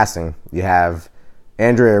 great casting. You have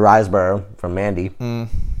Andrea Riseborough from Mandy.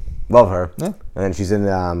 Love her. Yeah. And then she's in,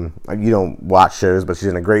 you don't watch shows, but she's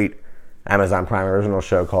in a great Amazon Prime original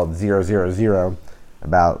show called 000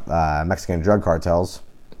 about Mexican drug cartels.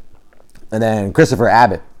 And then Christopher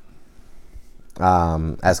Abbott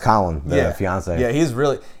as Colin, the fiance. Yeah, he's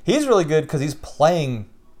really good because he's playing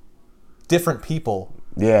different people.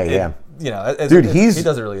 Yeah. Dude, he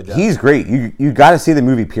does a really good job. He's great. You got to see the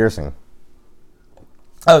movie Piercing.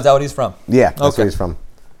 Oh, is that what he's from? Yeah, that's where he's from.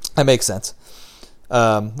 That makes sense.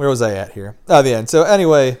 Where was I at here? Oh, the end. So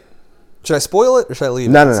anyway, should I spoil it or should I leave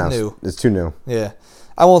it? No. New. It's too new. Yeah.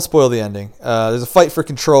 I won't spoil the ending. There's a fight for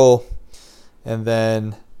control, and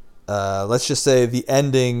then let's just say the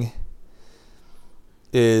ending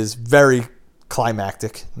is very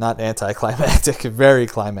climactic, not anticlimactic, very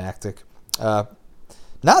climactic.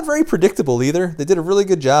 Not very predictable either. They did a really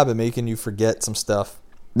good job at making you forget some stuff.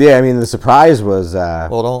 Yeah, I mean, the surprise was...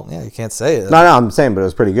 you can't say it. No, I'm saying, but it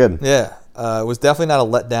was pretty good. Yeah. It was definitely not a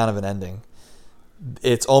letdown of an ending.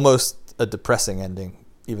 It's almost a depressing ending,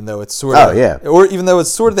 even though it's sort of... Oh, yeah. Or even though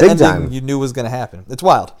it's sort of the Big ending time. you knew was going to happen. It's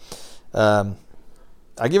wild. I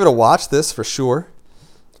give it a watch, this, for sure.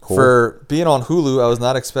 Cool. For being on Hulu, I was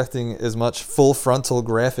not expecting as much full frontal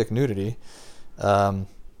graphic nudity. I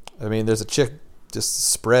mean, there's a chick just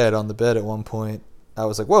spread on the bed at one point. I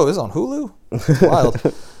was like, whoa, this is on Hulu? It's wild.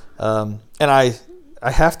 And I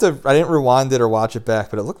didn't rewind it or watch it back,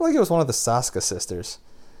 but it looked like it was one of the Saska sisters.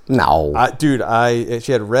 No.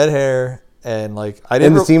 She had red hair, and like, I In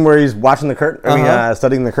didn't... the scene where he's watching the curtain,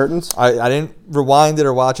 studying the curtains? I didn't rewind it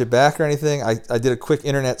or watch it back or anything. I did a quick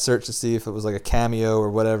internet search to see if it was like a cameo or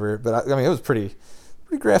whatever, but I mean, it was pretty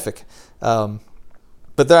graphic. But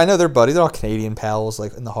I know they're buddies. They're all Canadian pals,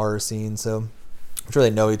 like in the horror scene, so I'm sure they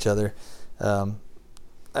know each other.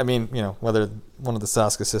 I mean, whether one of the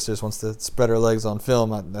Saska sisters wants to spread her legs on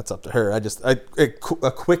film, that's up to her.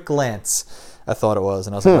 A quick glance, I thought it was,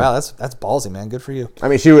 and I was like, wow, that's ballsy, man. Good for you. I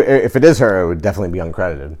mean, if it is her, it would definitely be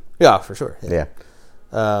uncredited. Yeah, for sure. Yeah.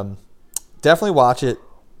 Definitely watch it.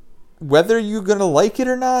 Whether you're gonna like it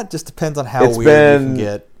or not just depends on how weird you can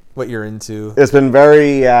get, what you're into. It's been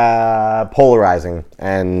very polarizing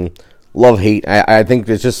and love-hate. I think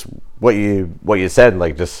it's just what you said,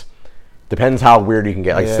 like, just depends how weird you can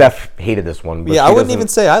get. Like, Steph hated this one. But I wouldn't even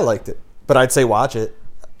say I liked it, but I'd say watch it.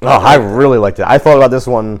 I really liked it. I thought about this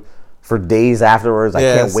one for days afterwards. I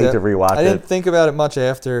can't wait to rewatch it. I didn't think about it much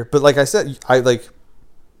after, but like I said, I like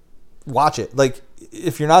watch it. Like,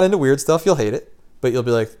 if you're not into weird stuff, you'll hate it, but you'll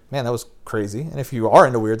be like, man, that was crazy. And if you are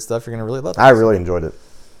into weird stuff, you're gonna really love it. I really enjoyed it.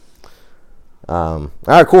 All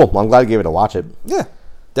right, cool. Well, I'm glad you gave it a watch it. Yeah,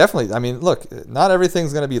 definitely. I mean, look, not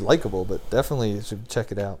everything's gonna be likable, but definitely you should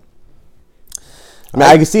check it out. I mean,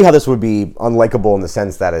 I can see how this would be unlikable in the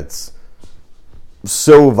sense that it's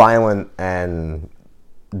so violent and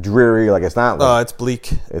dreary. Like, it's not. Like, it's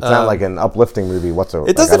bleak. It's not like an uplifting movie whatsoever.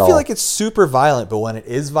 It doesn't feel like it's super violent, but when it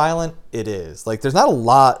is violent, it is. Like, there's not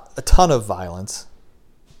a ton of violence.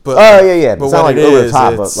 But yeah. But it's not like over the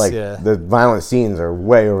top, but like yeah. the violent scenes are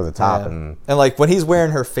way over the top, and like when he's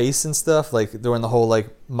wearing her face and stuff, like during the whole like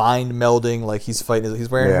mind melding, like he's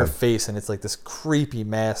wearing her face, and it's like this creepy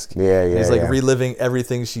mask. And he's like reliving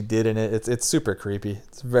everything she did in it. It's super creepy.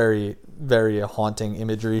 It's very, very haunting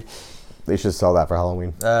imagery. They should sell that for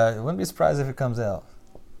Halloween. Wouldn't be surprised if it comes out.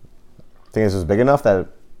 Think this is big enough that it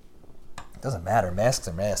doesn't matter. Masks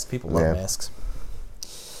are masks. People love masks.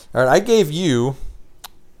 All right, I gave you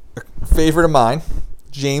a favorite of mine,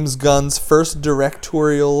 James Gunn's first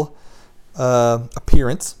directorial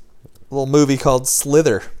appearance, a little movie called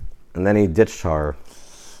Slither. And then he ditched horror.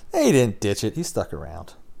 He didn't ditch it. He stuck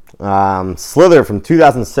around. Slither from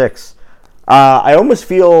 2006. I almost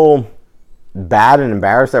feel bad and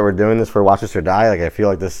embarrassed that we're doing this for Watch This or Die. Like, I feel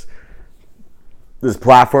like this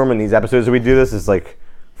platform and these episodes that we do this is like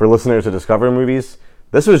for listeners to discover movies.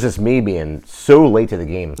 This was just me being so late to the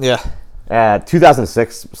game. Yeah.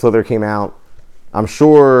 2006, Slither came out. I'm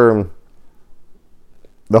sure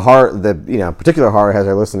particular horror heads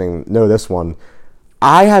are listening know this one.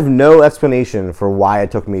 I have no explanation for why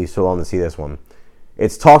it took me so long to see this one.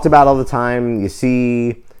 It's talked about all the time. You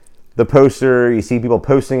see the poster, you see people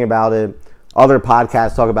posting about it, other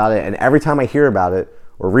podcasts talk about it, and every time I hear about it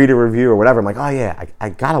or read a review or whatever, I'm like, oh yeah, I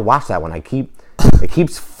gotta watch that one. It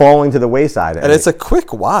keeps falling to the wayside. And it's a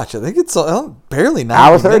quick watch. I think it's barely 90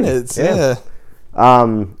 hour 30 minutes. Yeah.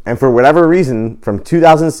 And for whatever reason, from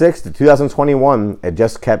 2006 to 2021, it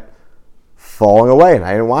just kept falling away, and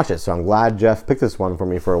I didn't watch it. So I'm glad Jeff picked this one for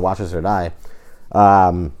me for Watch This or Die.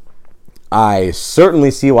 I certainly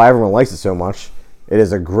see why everyone likes it so much. It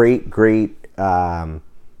is a great take on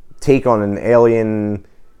an alien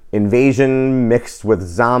invasion mixed with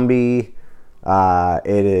zombie.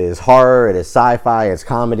 It is horror, it is sci-fi, it's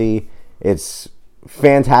comedy. It's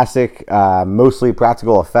fantastic, mostly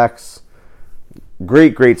practical effects.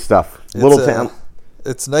 Great stuff. Little town.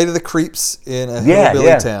 It's Night of the Creeps in a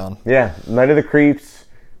hillbilly town. Yeah, Night of the Creeps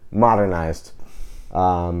modernized,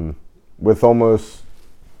 with almost,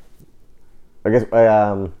 I guess,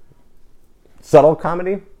 subtle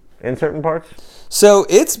comedy in certain parts. So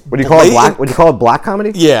it's Would you call it black? Would you call it black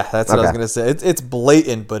comedy? Yeah, that's what I was gonna say. It's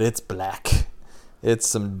blatant, but it's black. It's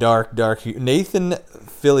some dark. Nathan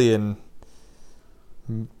Fillion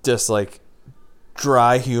just like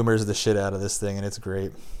dry humors the shit out of this thing, and it's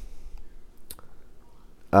great.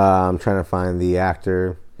 I'm trying to find the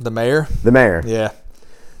actor. The mayor. Yeah.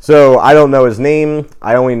 So I don't know his name.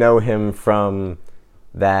 I only know him from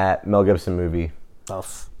that Mel Gibson movie. Oh,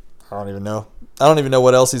 I don't even know. I don't even know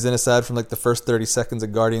what else he's in aside from like the first 30 seconds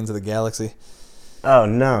of Guardians of the Galaxy. Oh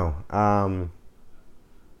no.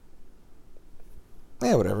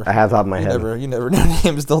 Yeah, whatever. I have top of my head. You never know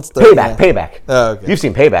names. Don't start. Payback. Oh, okay. You've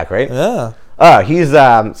seen Payback, right? Yeah. He's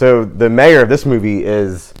so the mayor of this movie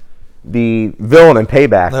is the villain in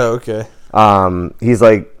Payback. Oh, okay. He's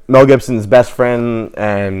like Mel Gibson's best friend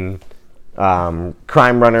and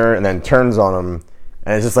crime runner, and then turns on him,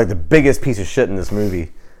 and it's just like the biggest piece of shit in this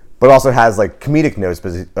movie. But also has like comedic notes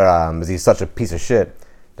because he's such a piece of shit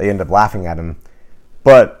that you end up laughing at him.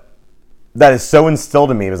 But that is so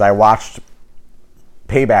instilled in me because I watched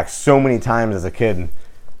Payback so many times as a kid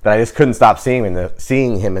that I just couldn't stop seeing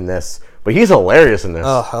him in this. But he's hilarious in this.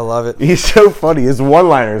 Oh, I love it. He's so funny. His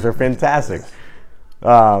one-liners are fantastic.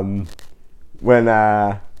 When one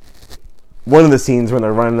of the scenes when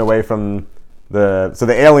they're running away from the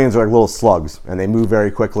aliens are like little slugs, and they move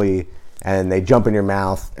very quickly, and they jump in your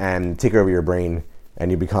mouth and take over your brain,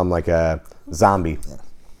 and you become like a zombie.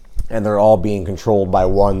 And they're all being controlled by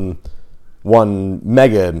one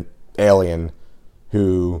mega alien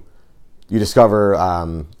who you discover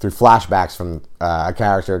through flashbacks from a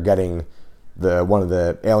character getting one of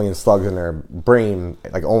the alien slugs in her brain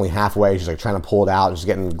like only halfway. She's like trying to pull it out, and she's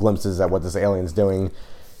getting glimpses at what this alien's doing.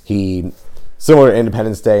 He, similar to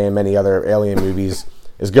Independence Day and many other alien movies,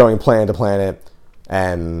 is going planet to planet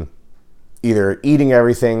and either eating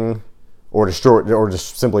everything or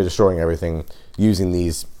just simply destroying everything using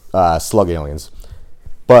these slug aliens.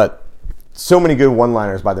 But so many good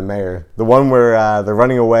one-liners by the mayor. The one where they're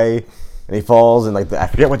running away and he falls, and like I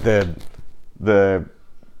forget what the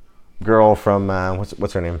girl from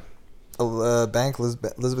what's her name?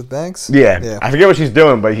 Elizabeth Banks. Yeah, I forget what she's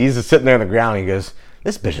doing, but he's just sitting there on the ground. And he goes,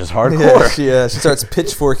 "This bitch is hardcore." Yeah, she starts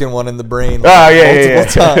pitchforking one in the brain. Multiple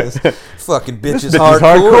times. Fucking bitch is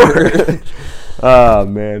hardcore. Oh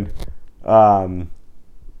man,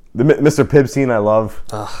 the Mr. Pibb scene I love.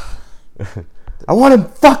 I want him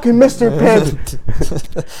fucking Mr. Pibb.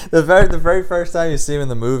 the very first time you see him in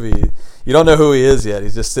the movie, you don't know who he is yet.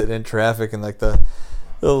 He's just sitting in traffic, and like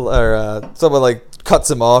someone like cuts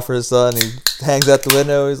him off or something. He hangs out the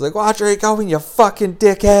window. He's like, "Watch where you're going, you fucking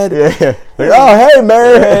dickhead." Yeah. Like, oh, hey,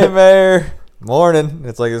 Mayor. Hey, Mayor. Morning.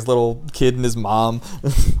 It's like his little kid and his mom.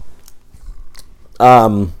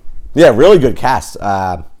 Yeah, really good cast.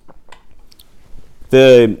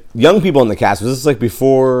 The young people in the cast, was this like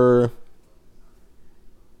before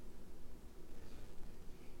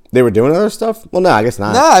they were doing other stuff? Well, no, I guess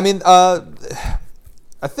not. No, I mean,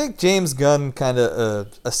 I think James Gunn kind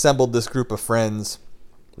of assembled this group of friends.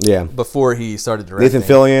 Yeah. Before he started directing.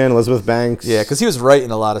 Nathan Fillion, Elizabeth Banks. Yeah, because he was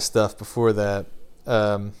writing a lot of stuff before that.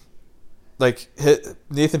 Nathan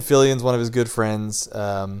Fillion's one of his good friends.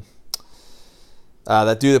 That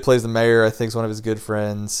dude that plays the mayor, I think, is one of his good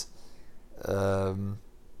friends.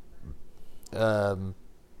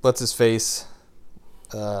 What's his face?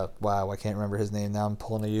 Wow, I can't remember his name now. I'm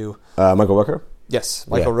pulling a U. Michael Rooker? Yes,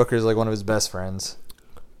 Michael Rooker is like one of his best friends.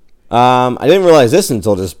 I didn't realize this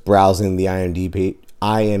until just browsing the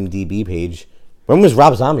IMDb page. When was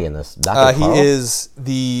Rob Zombie in this? Dr. He Carl? is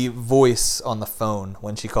the voice on the phone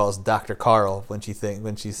when she calls Dr. Carl when she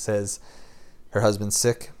says her husband's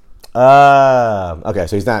sick. Okay,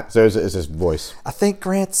 so he's not. So it's his voice. I think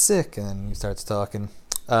Grant's sick, and then he starts talking.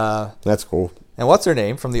 That's cool. And what's her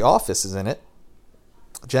name from The Office is in it?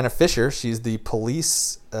 Jenna Fisher. She's the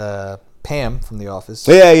police. Pam from The Office.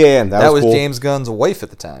 Yeah. That was cool. James Gunn's wife at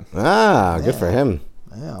the time. Good for him.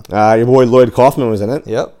 Yeah. Your boy Lloyd Kaufman was in it.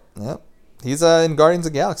 Yep. He's in Guardians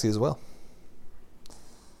of the Galaxy as well.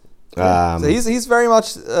 So he's very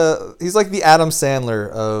much he's like the Adam Sandler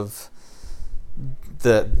of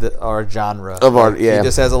our genre. He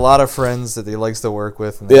just has a lot of friends that he likes to work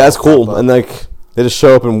with. Yeah, that's cool. And like they just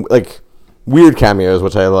show up in like weird cameos,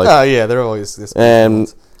 which I like. Oh yeah, they're always this.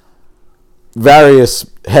 And various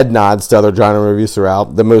head nods to other genre movies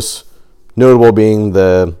throughout. The most notable being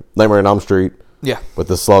the Nightmare on Elm Street Yeah. with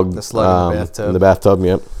the slug. The slug in the bathtub. In the bathtub,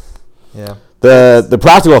 yep. Yeah. The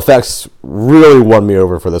practical effects really won me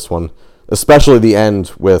over for this one, especially the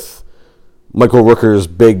end with Michael Rooker's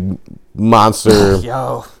big monster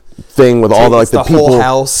thing with all the the people, whole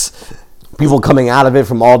house, people coming out of it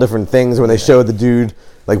from all different things. When they showed the dude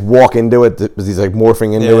like walk into it, because he's like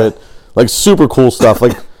morphing into it, like super cool stuff.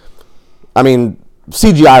 Like, I mean,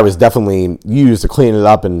 CGI was definitely used to clean it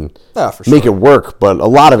up and make it work, but a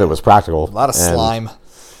lot of it was practical. A lot of slime.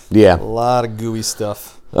 Yeah, a lot of gooey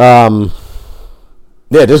stuff.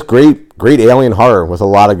 Yeah, just great alien horror with a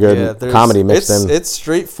lot of good comedy mixed in. It's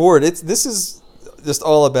straightforward. This is just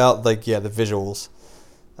all about the visuals,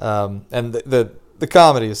 and the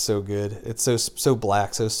comedy is so good. It's so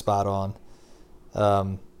black, so spot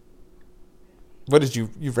on. What did you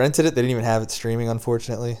rented it? They didn't even have it streaming,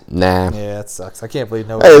 unfortunately. Nah. Yeah, it sucks. I can't believe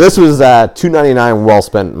no. Hey, this was $2.99 well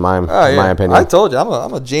spent in my opinion. I told you,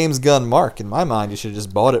 I'm a James Gunn mark. In my mind, you should have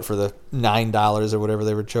just bought it for the $9 or whatever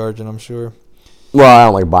they were charging. I'm sure. Well, I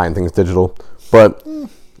don't like buying things digital, but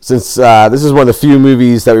since this is one of the few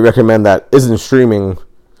movies that we recommend that isn't streaming,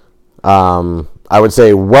 I would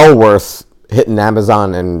say well worth hitting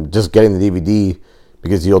Amazon and just getting the DVD,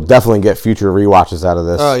 because you'll definitely get future rewatches out of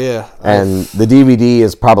this. Oh, yeah. And the DVD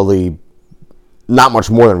is probably not much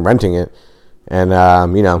more than renting it. And,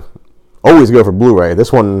 always go for Blu-ray.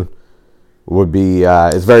 This one would be,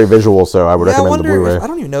 it's very visual, so I would recommend the Blu-ray. I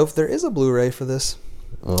don't even know if there is a Blu-ray for this.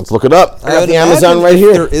 Well, let's look it up. I got the Amazon right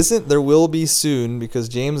here. There isn't. There will be soon, because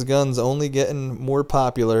James Gunn's only getting more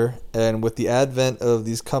popular, and with the advent of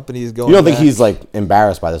these companies going. You don't think he's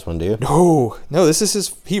embarrassed by this one, do you? No. This is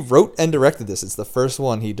his. He wrote and directed this. It's the first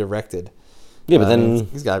one he directed. Yeah, but then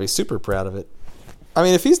he's got to be super proud of it. I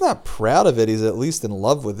mean, if he's not proud of it, he's at least in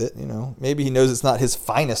love with it. Maybe he knows it's not his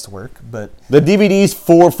finest work, but the DVD's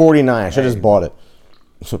 $4.49. I should have just bought it.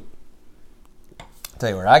 Tell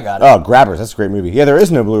you where I got it. Oh, Grabbers. That's a great movie. Yeah, there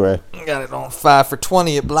is no Blu-ray. I got it on 5 for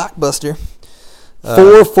 $20 at Blockbuster.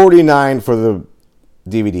 $4.49 for the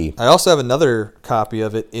DVD. I also have another copy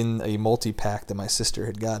of it in a multi-pack that my sister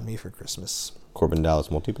had gotten me for Christmas. Corbin Dallas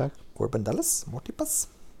multi-pack? Corbin Dallas multi-pass.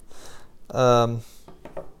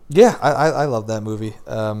 Yeah, I love that movie.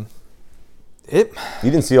 You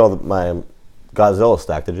didn't see all my Godzilla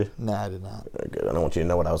stack, did you? Nah, I did not. Very good. I don't want you to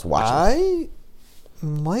know what I was watching. I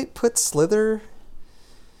might put Slither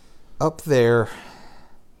up there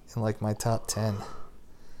in my top 10.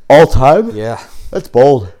 All time? Yeah. That's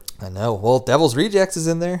bold. I know. Well, Devil's Rejects is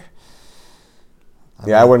in there.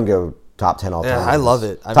 I wouldn't go top 10 all time. Yeah, I love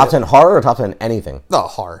it. Top 10 horror or top 10 anything? No,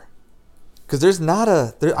 horror. Because there's not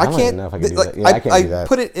a... I can't... even know if I can do that. Yeah, I can't do that. I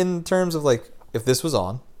put it in terms of if this was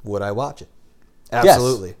on, would I watch it?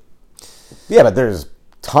 Absolutely. Yes. Yeah, but there's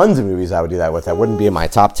tons of movies I would do that with that wouldn't be in my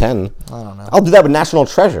top 10. I don't know. I'll do that with National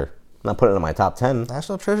Treasure. I'm not putting it in my top 10.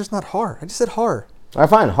 National Treasure's not horror. I just said horror. I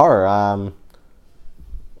find horror.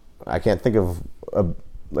 I can't think of a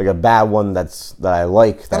bad one that I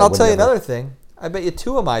like. And I'll tell you another thing. I bet you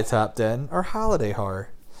 2 of my top 10 are holiday horror.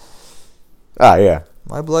 Ah, yeah.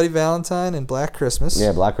 My Bloody Valentine and Black Christmas.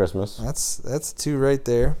 Yeah, Black Christmas. That's 2 right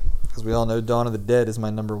there. Because we all know Dawn of the Dead is my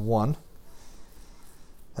number 1.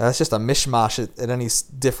 That's just a mishmash at any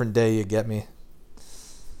different day you get me.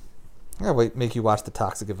 I gotta make you watch The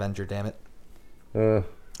Toxic Avenger, damn it.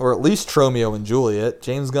 Or at least Tromeo and Juliet.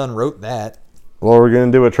 James Gunn wrote that. Well, we're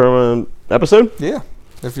going to do a Troma episode? Yeah.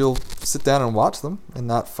 If you'll sit down and watch them and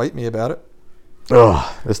not fight me about it.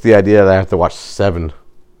 Ugh, that's the idea that I have to watch 7.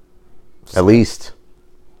 At least.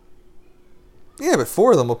 Yeah, but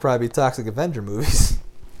 4 of them will probably be Toxic Avenger movies.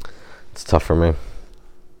 It's tough for me.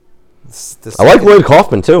 I like Lloyd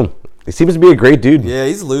Kaufman, too. He seems to be a great dude. Yeah,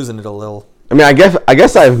 he's losing it a little. I mean, I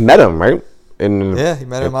guess I've met him, right? Yeah, he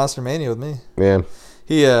met him at Monster Mania with me. Yeah.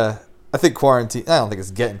 He, I think quarantine, I don't think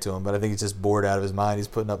it's getting to him, but I think he's just bored out of his mind. He's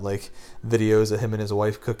putting up, videos of him and his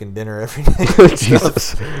wife cooking dinner every night.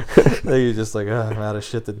 Jesus. He's just I'm out of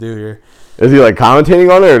shit to do here. Is he,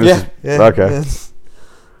 commentating on it? Or yeah. Okay.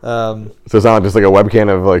 So it's not just a webcam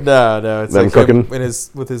of, No, it's them cooking? him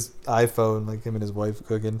with his iPhone, him and his wife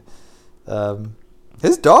cooking.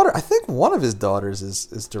 His daughter, I think one of his daughters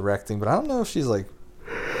is directing, but I don't know if she's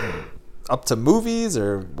up to movies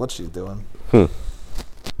or what she's doing.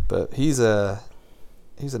 But he's a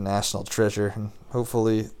national treasure, and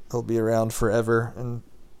hopefully he'll be around forever. And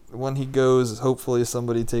when he goes, hopefully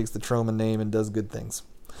somebody takes the Troma name and does good things.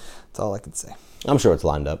 That's all I can say. I'm sure it's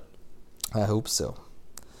lined up. I hope so.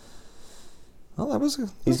 Well, that was.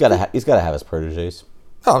 He's got to have his proteges.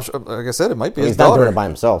 Oh, I'm sure, like I said, it might be his he's daughter. Not doing it by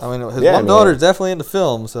himself. I mean, his one daughter's definitely into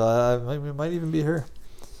film, so it might even be her.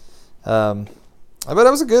 I bet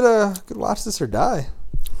that was a good watch this or die.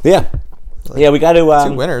 Yeah. Yeah, we got to.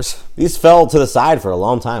 2 winners. These fell to the side for a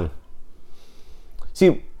long time.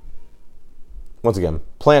 See, once again,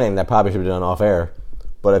 planning that probably should be done off air.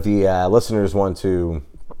 But if the listeners want to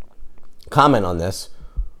comment on this,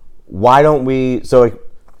 why don't we? So,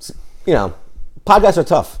 podcasts are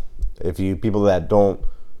tough. If you people that don't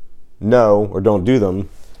know or don't do them,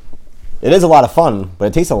 it is a lot of fun, but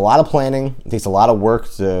it takes a lot of planning. It takes a lot of work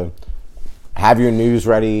to have your news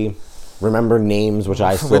ready, remember names, which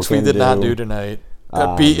I still we did not do tonight.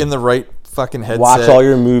 Be in the right fucking headset. Watch all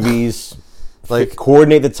your movies.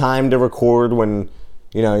 Coordinate the time to record when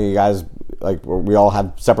you guys we all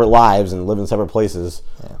have separate lives and live in separate places.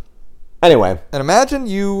 Yeah. Anyway, and imagine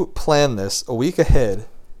you plan this a week ahead,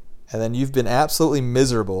 and then you've been absolutely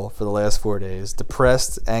miserable for the last 4 days,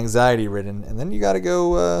 depressed, anxiety-ridden, and then you got to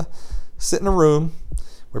go sit in a room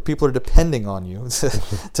where people are depending on you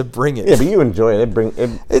to bring it. Yeah, but you enjoy it.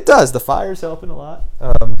 It does. The fire's helping a lot.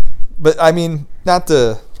 But I mean, not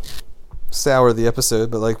to sour the episode,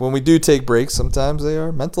 but when we do take breaks, sometimes they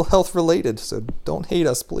are mental health related. So don't hate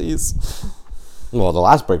us, please. Well, the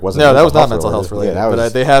last break wasn't. No, that was not mental health related. Yeah,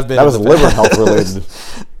 but they have been. That was liver health related.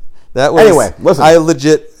 That was. Anyway, listen. I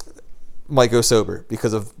legit might go sober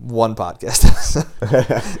because of one podcast.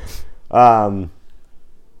 But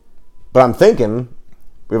I'm thinking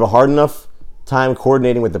we have a hard enough time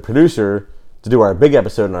coordinating with the producer to do our big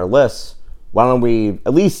episode in our lists. Why don't we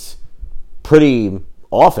at least pretty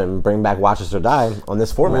often bring back Watch Us or Die on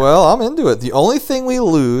this format? Well, I'm into it. The only thing we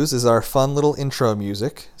lose is our fun little intro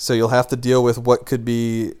music. So you'll have to deal with what could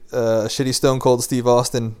be a shitty Stone Cold Steve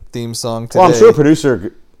Austin theme song today. Well, I'm sure a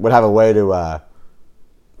producer would have a way to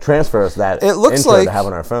transfer us that intro to have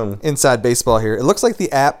on our phone. Inside baseball here. It looks like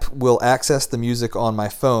the app will access the music on my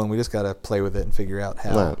phone. We just got to play with it and figure out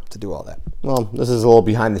how to do all that. Well, this is a little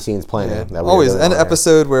behind the scenes planning. Yeah. Always an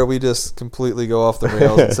episode where we just completely go off the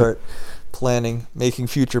rails and start planning, making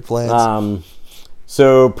future plans.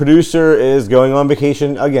 So producer is going on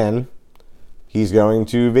vacation again. He's going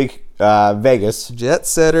to Vegas. Jet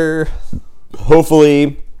setter.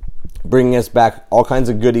 Hopefully bringing us back all kinds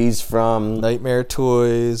of goodies from Nightmare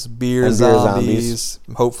Toys, Beer Zombies.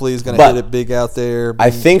 Hopefully he's going to hit it big out there. I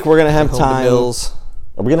think we're going to have time.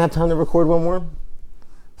 Are we going to have time to record one more?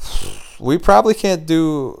 We probably can't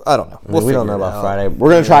do. I don't know. We don't know about Friday. We're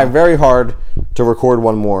going to try very hard to record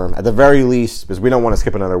one more at the very least, because we don't want to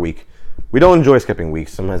skip another week. We don't enjoy skipping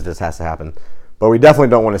weeks. Sometimes this has to happen, but we definitely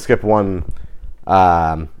don't want to skip one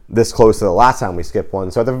this close to the last time we skipped one.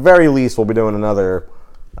 So at the very least, we'll be doing another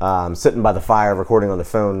sitting by the fire, recording on the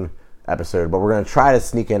phone episode. But we're going to try to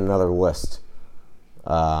sneak in another list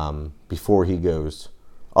before he goes.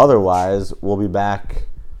 Otherwise, we'll be back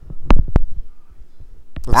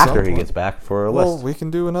after he gets back for a list. Well, we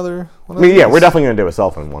can do another one. We're definitely going to do a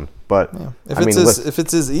cell phone one. But if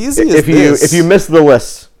it's as easy as if you miss the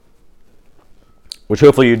list, which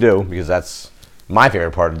hopefully you do, because that's my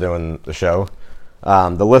favorite part of doing the show,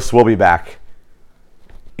 the list will be back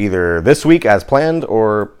either this week as planned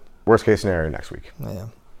or worst case scenario next week. Yeah.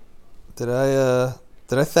 Did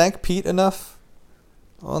I thank Pete enough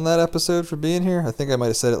on that episode for being here? I think I might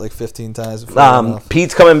have said it like 15 times before.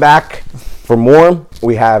 Pete's coming back for more.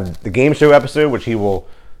 We have the game show episode, which he will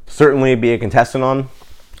certainly be a contestant on.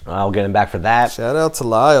 I'll get him back for that. Shout out to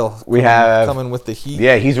Lyle. We have coming with the heat.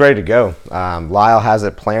 Yeah, he's ready to go. Lyle has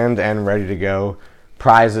it planned and ready to go.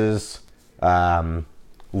 Prizes,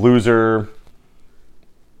 loser,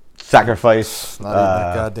 sacrifice. Not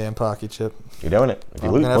even a goddamn pocky chip. You're doing it. If you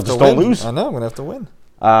lose, just don't lose. I know. I'm gonna have to win.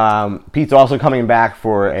 Pete's also coming back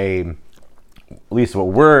for at least what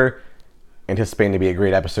we're anticipating to be a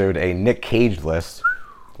great episode, a Nick Cage list,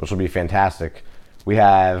 which will be fantastic. We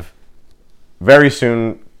have very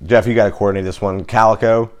soon, Jeff, you got to coordinate this one,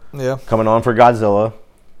 Calico coming on for Godzilla.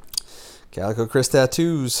 Calico Chris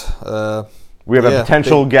Tattoos. We have a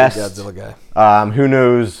potential guest, big Godzilla guy. Who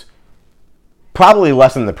knows probably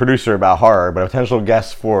less than the producer about horror, but a potential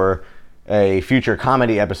guest for a future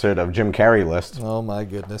comedy episode of Jim Carrey list. Oh my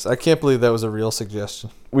goodness. I can't believe that was a real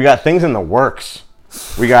suggestion. We got things in the works.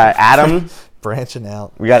 We got Adam. Branching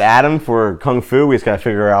out. We got Adam for Kung Fu. We just got to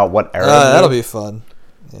figure out what era. That'll be fun.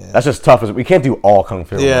 Yeah. That's just tough. We can't do all Kung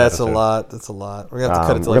Fu. Yeah, it's a lot. That's a lot. We're going to have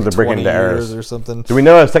to cut it to like 20 years or something. Do we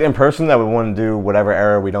know a second person that would want to do whatever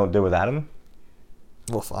era we don't do with Adam?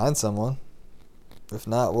 We'll find someone. If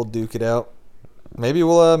not, we'll duke it out. Maybe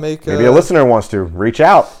we'll make... Maybe a listener wants to. Reach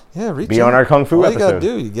out. Yeah, reach out. Be on our Kung Fu episode. All you got to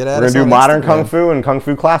do, you get at us. We're going to do modern Kung Fu and Kung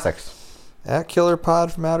Fu classics. At Killer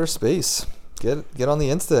Pod from Outer Space. Get on the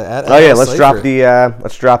Insta at let's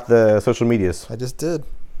drop the social medias. I just did.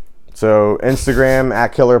 So Instagram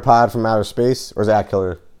at Killer Pod from Outer Space, or is it at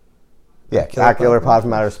Killer? Yeah, at Killer Pod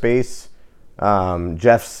from Outer Space.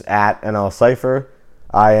 Jeff's at NL Cypher.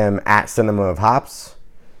 I am at Cinema of Hops.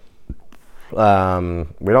 We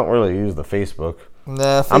don't really use the Facebook.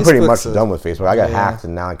 Nah, I'm pretty much Facebook's done with Facebook. I got yeah. hacked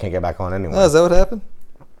and now I can't get back on anymore. Oh, is that what happened?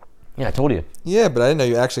 Yeah, I told you. Yeah, but I didn't know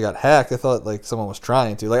you actually got hacked. I thought like someone was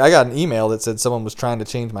trying to. Like I got an email that said someone was trying to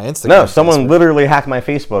change my Instagram. No, someone password. literally hacked my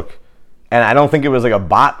Facebook, and I don't think it was like a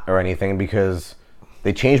bot or anything because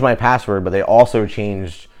they changed my password, but they also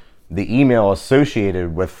changed the email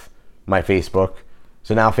associated with my Facebook.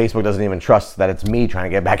 So now Facebook doesn't even trust that it's me trying to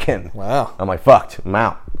get back in. Wow. I'm like, fucked. I'm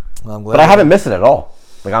out. Well, I'm glad But I haven't missed it at all.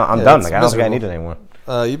 Like I'm Yeah, done. it's Like I don't think I miserable. need it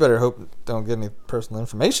anymore. You better hope don't get any personal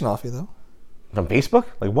information off you though. From Facebook?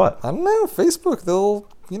 Like what? I don't know. Facebook, they'll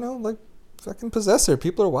like fucking possessor.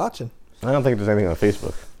 People are watching. I don't think there's anything on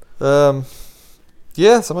Facebook.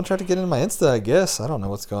 Yeah, someone tried to get into my Insta. I guess I don't know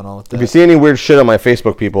what's going on with that. If you see any weird shit on my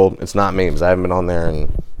Facebook, people, it's not me because I haven't been on there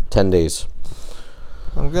in 10 days.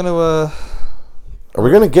 I'm gonna. Are we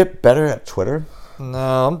gonna get better at Twitter?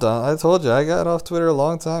 No, I'm done. I told you I got off Twitter a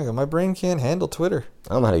long time ago. My brain can't handle Twitter.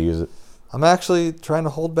 I don't know how to use it. I'm actually trying to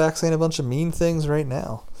hold back saying a bunch of mean things right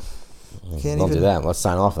now. Don't do that. Let's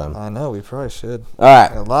sign off then. I know, we probably should. All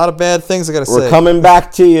right. A lot of bad things I gotta say. We're coming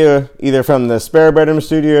back to you either from the Spare Bedroom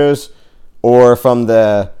Studios or from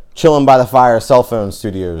the Chillin' by the Fire cell phone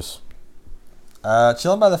studios.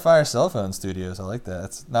 Chilling by the Fire cell phone studios. I like that.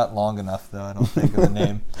 It's not long enough, though. I don't think of the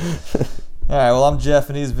name. All right, well, I'm Jeff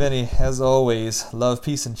and he's Vinny. As always, love,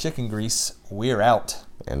 peace, and chicken grease. We're out.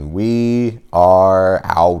 And we are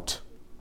out.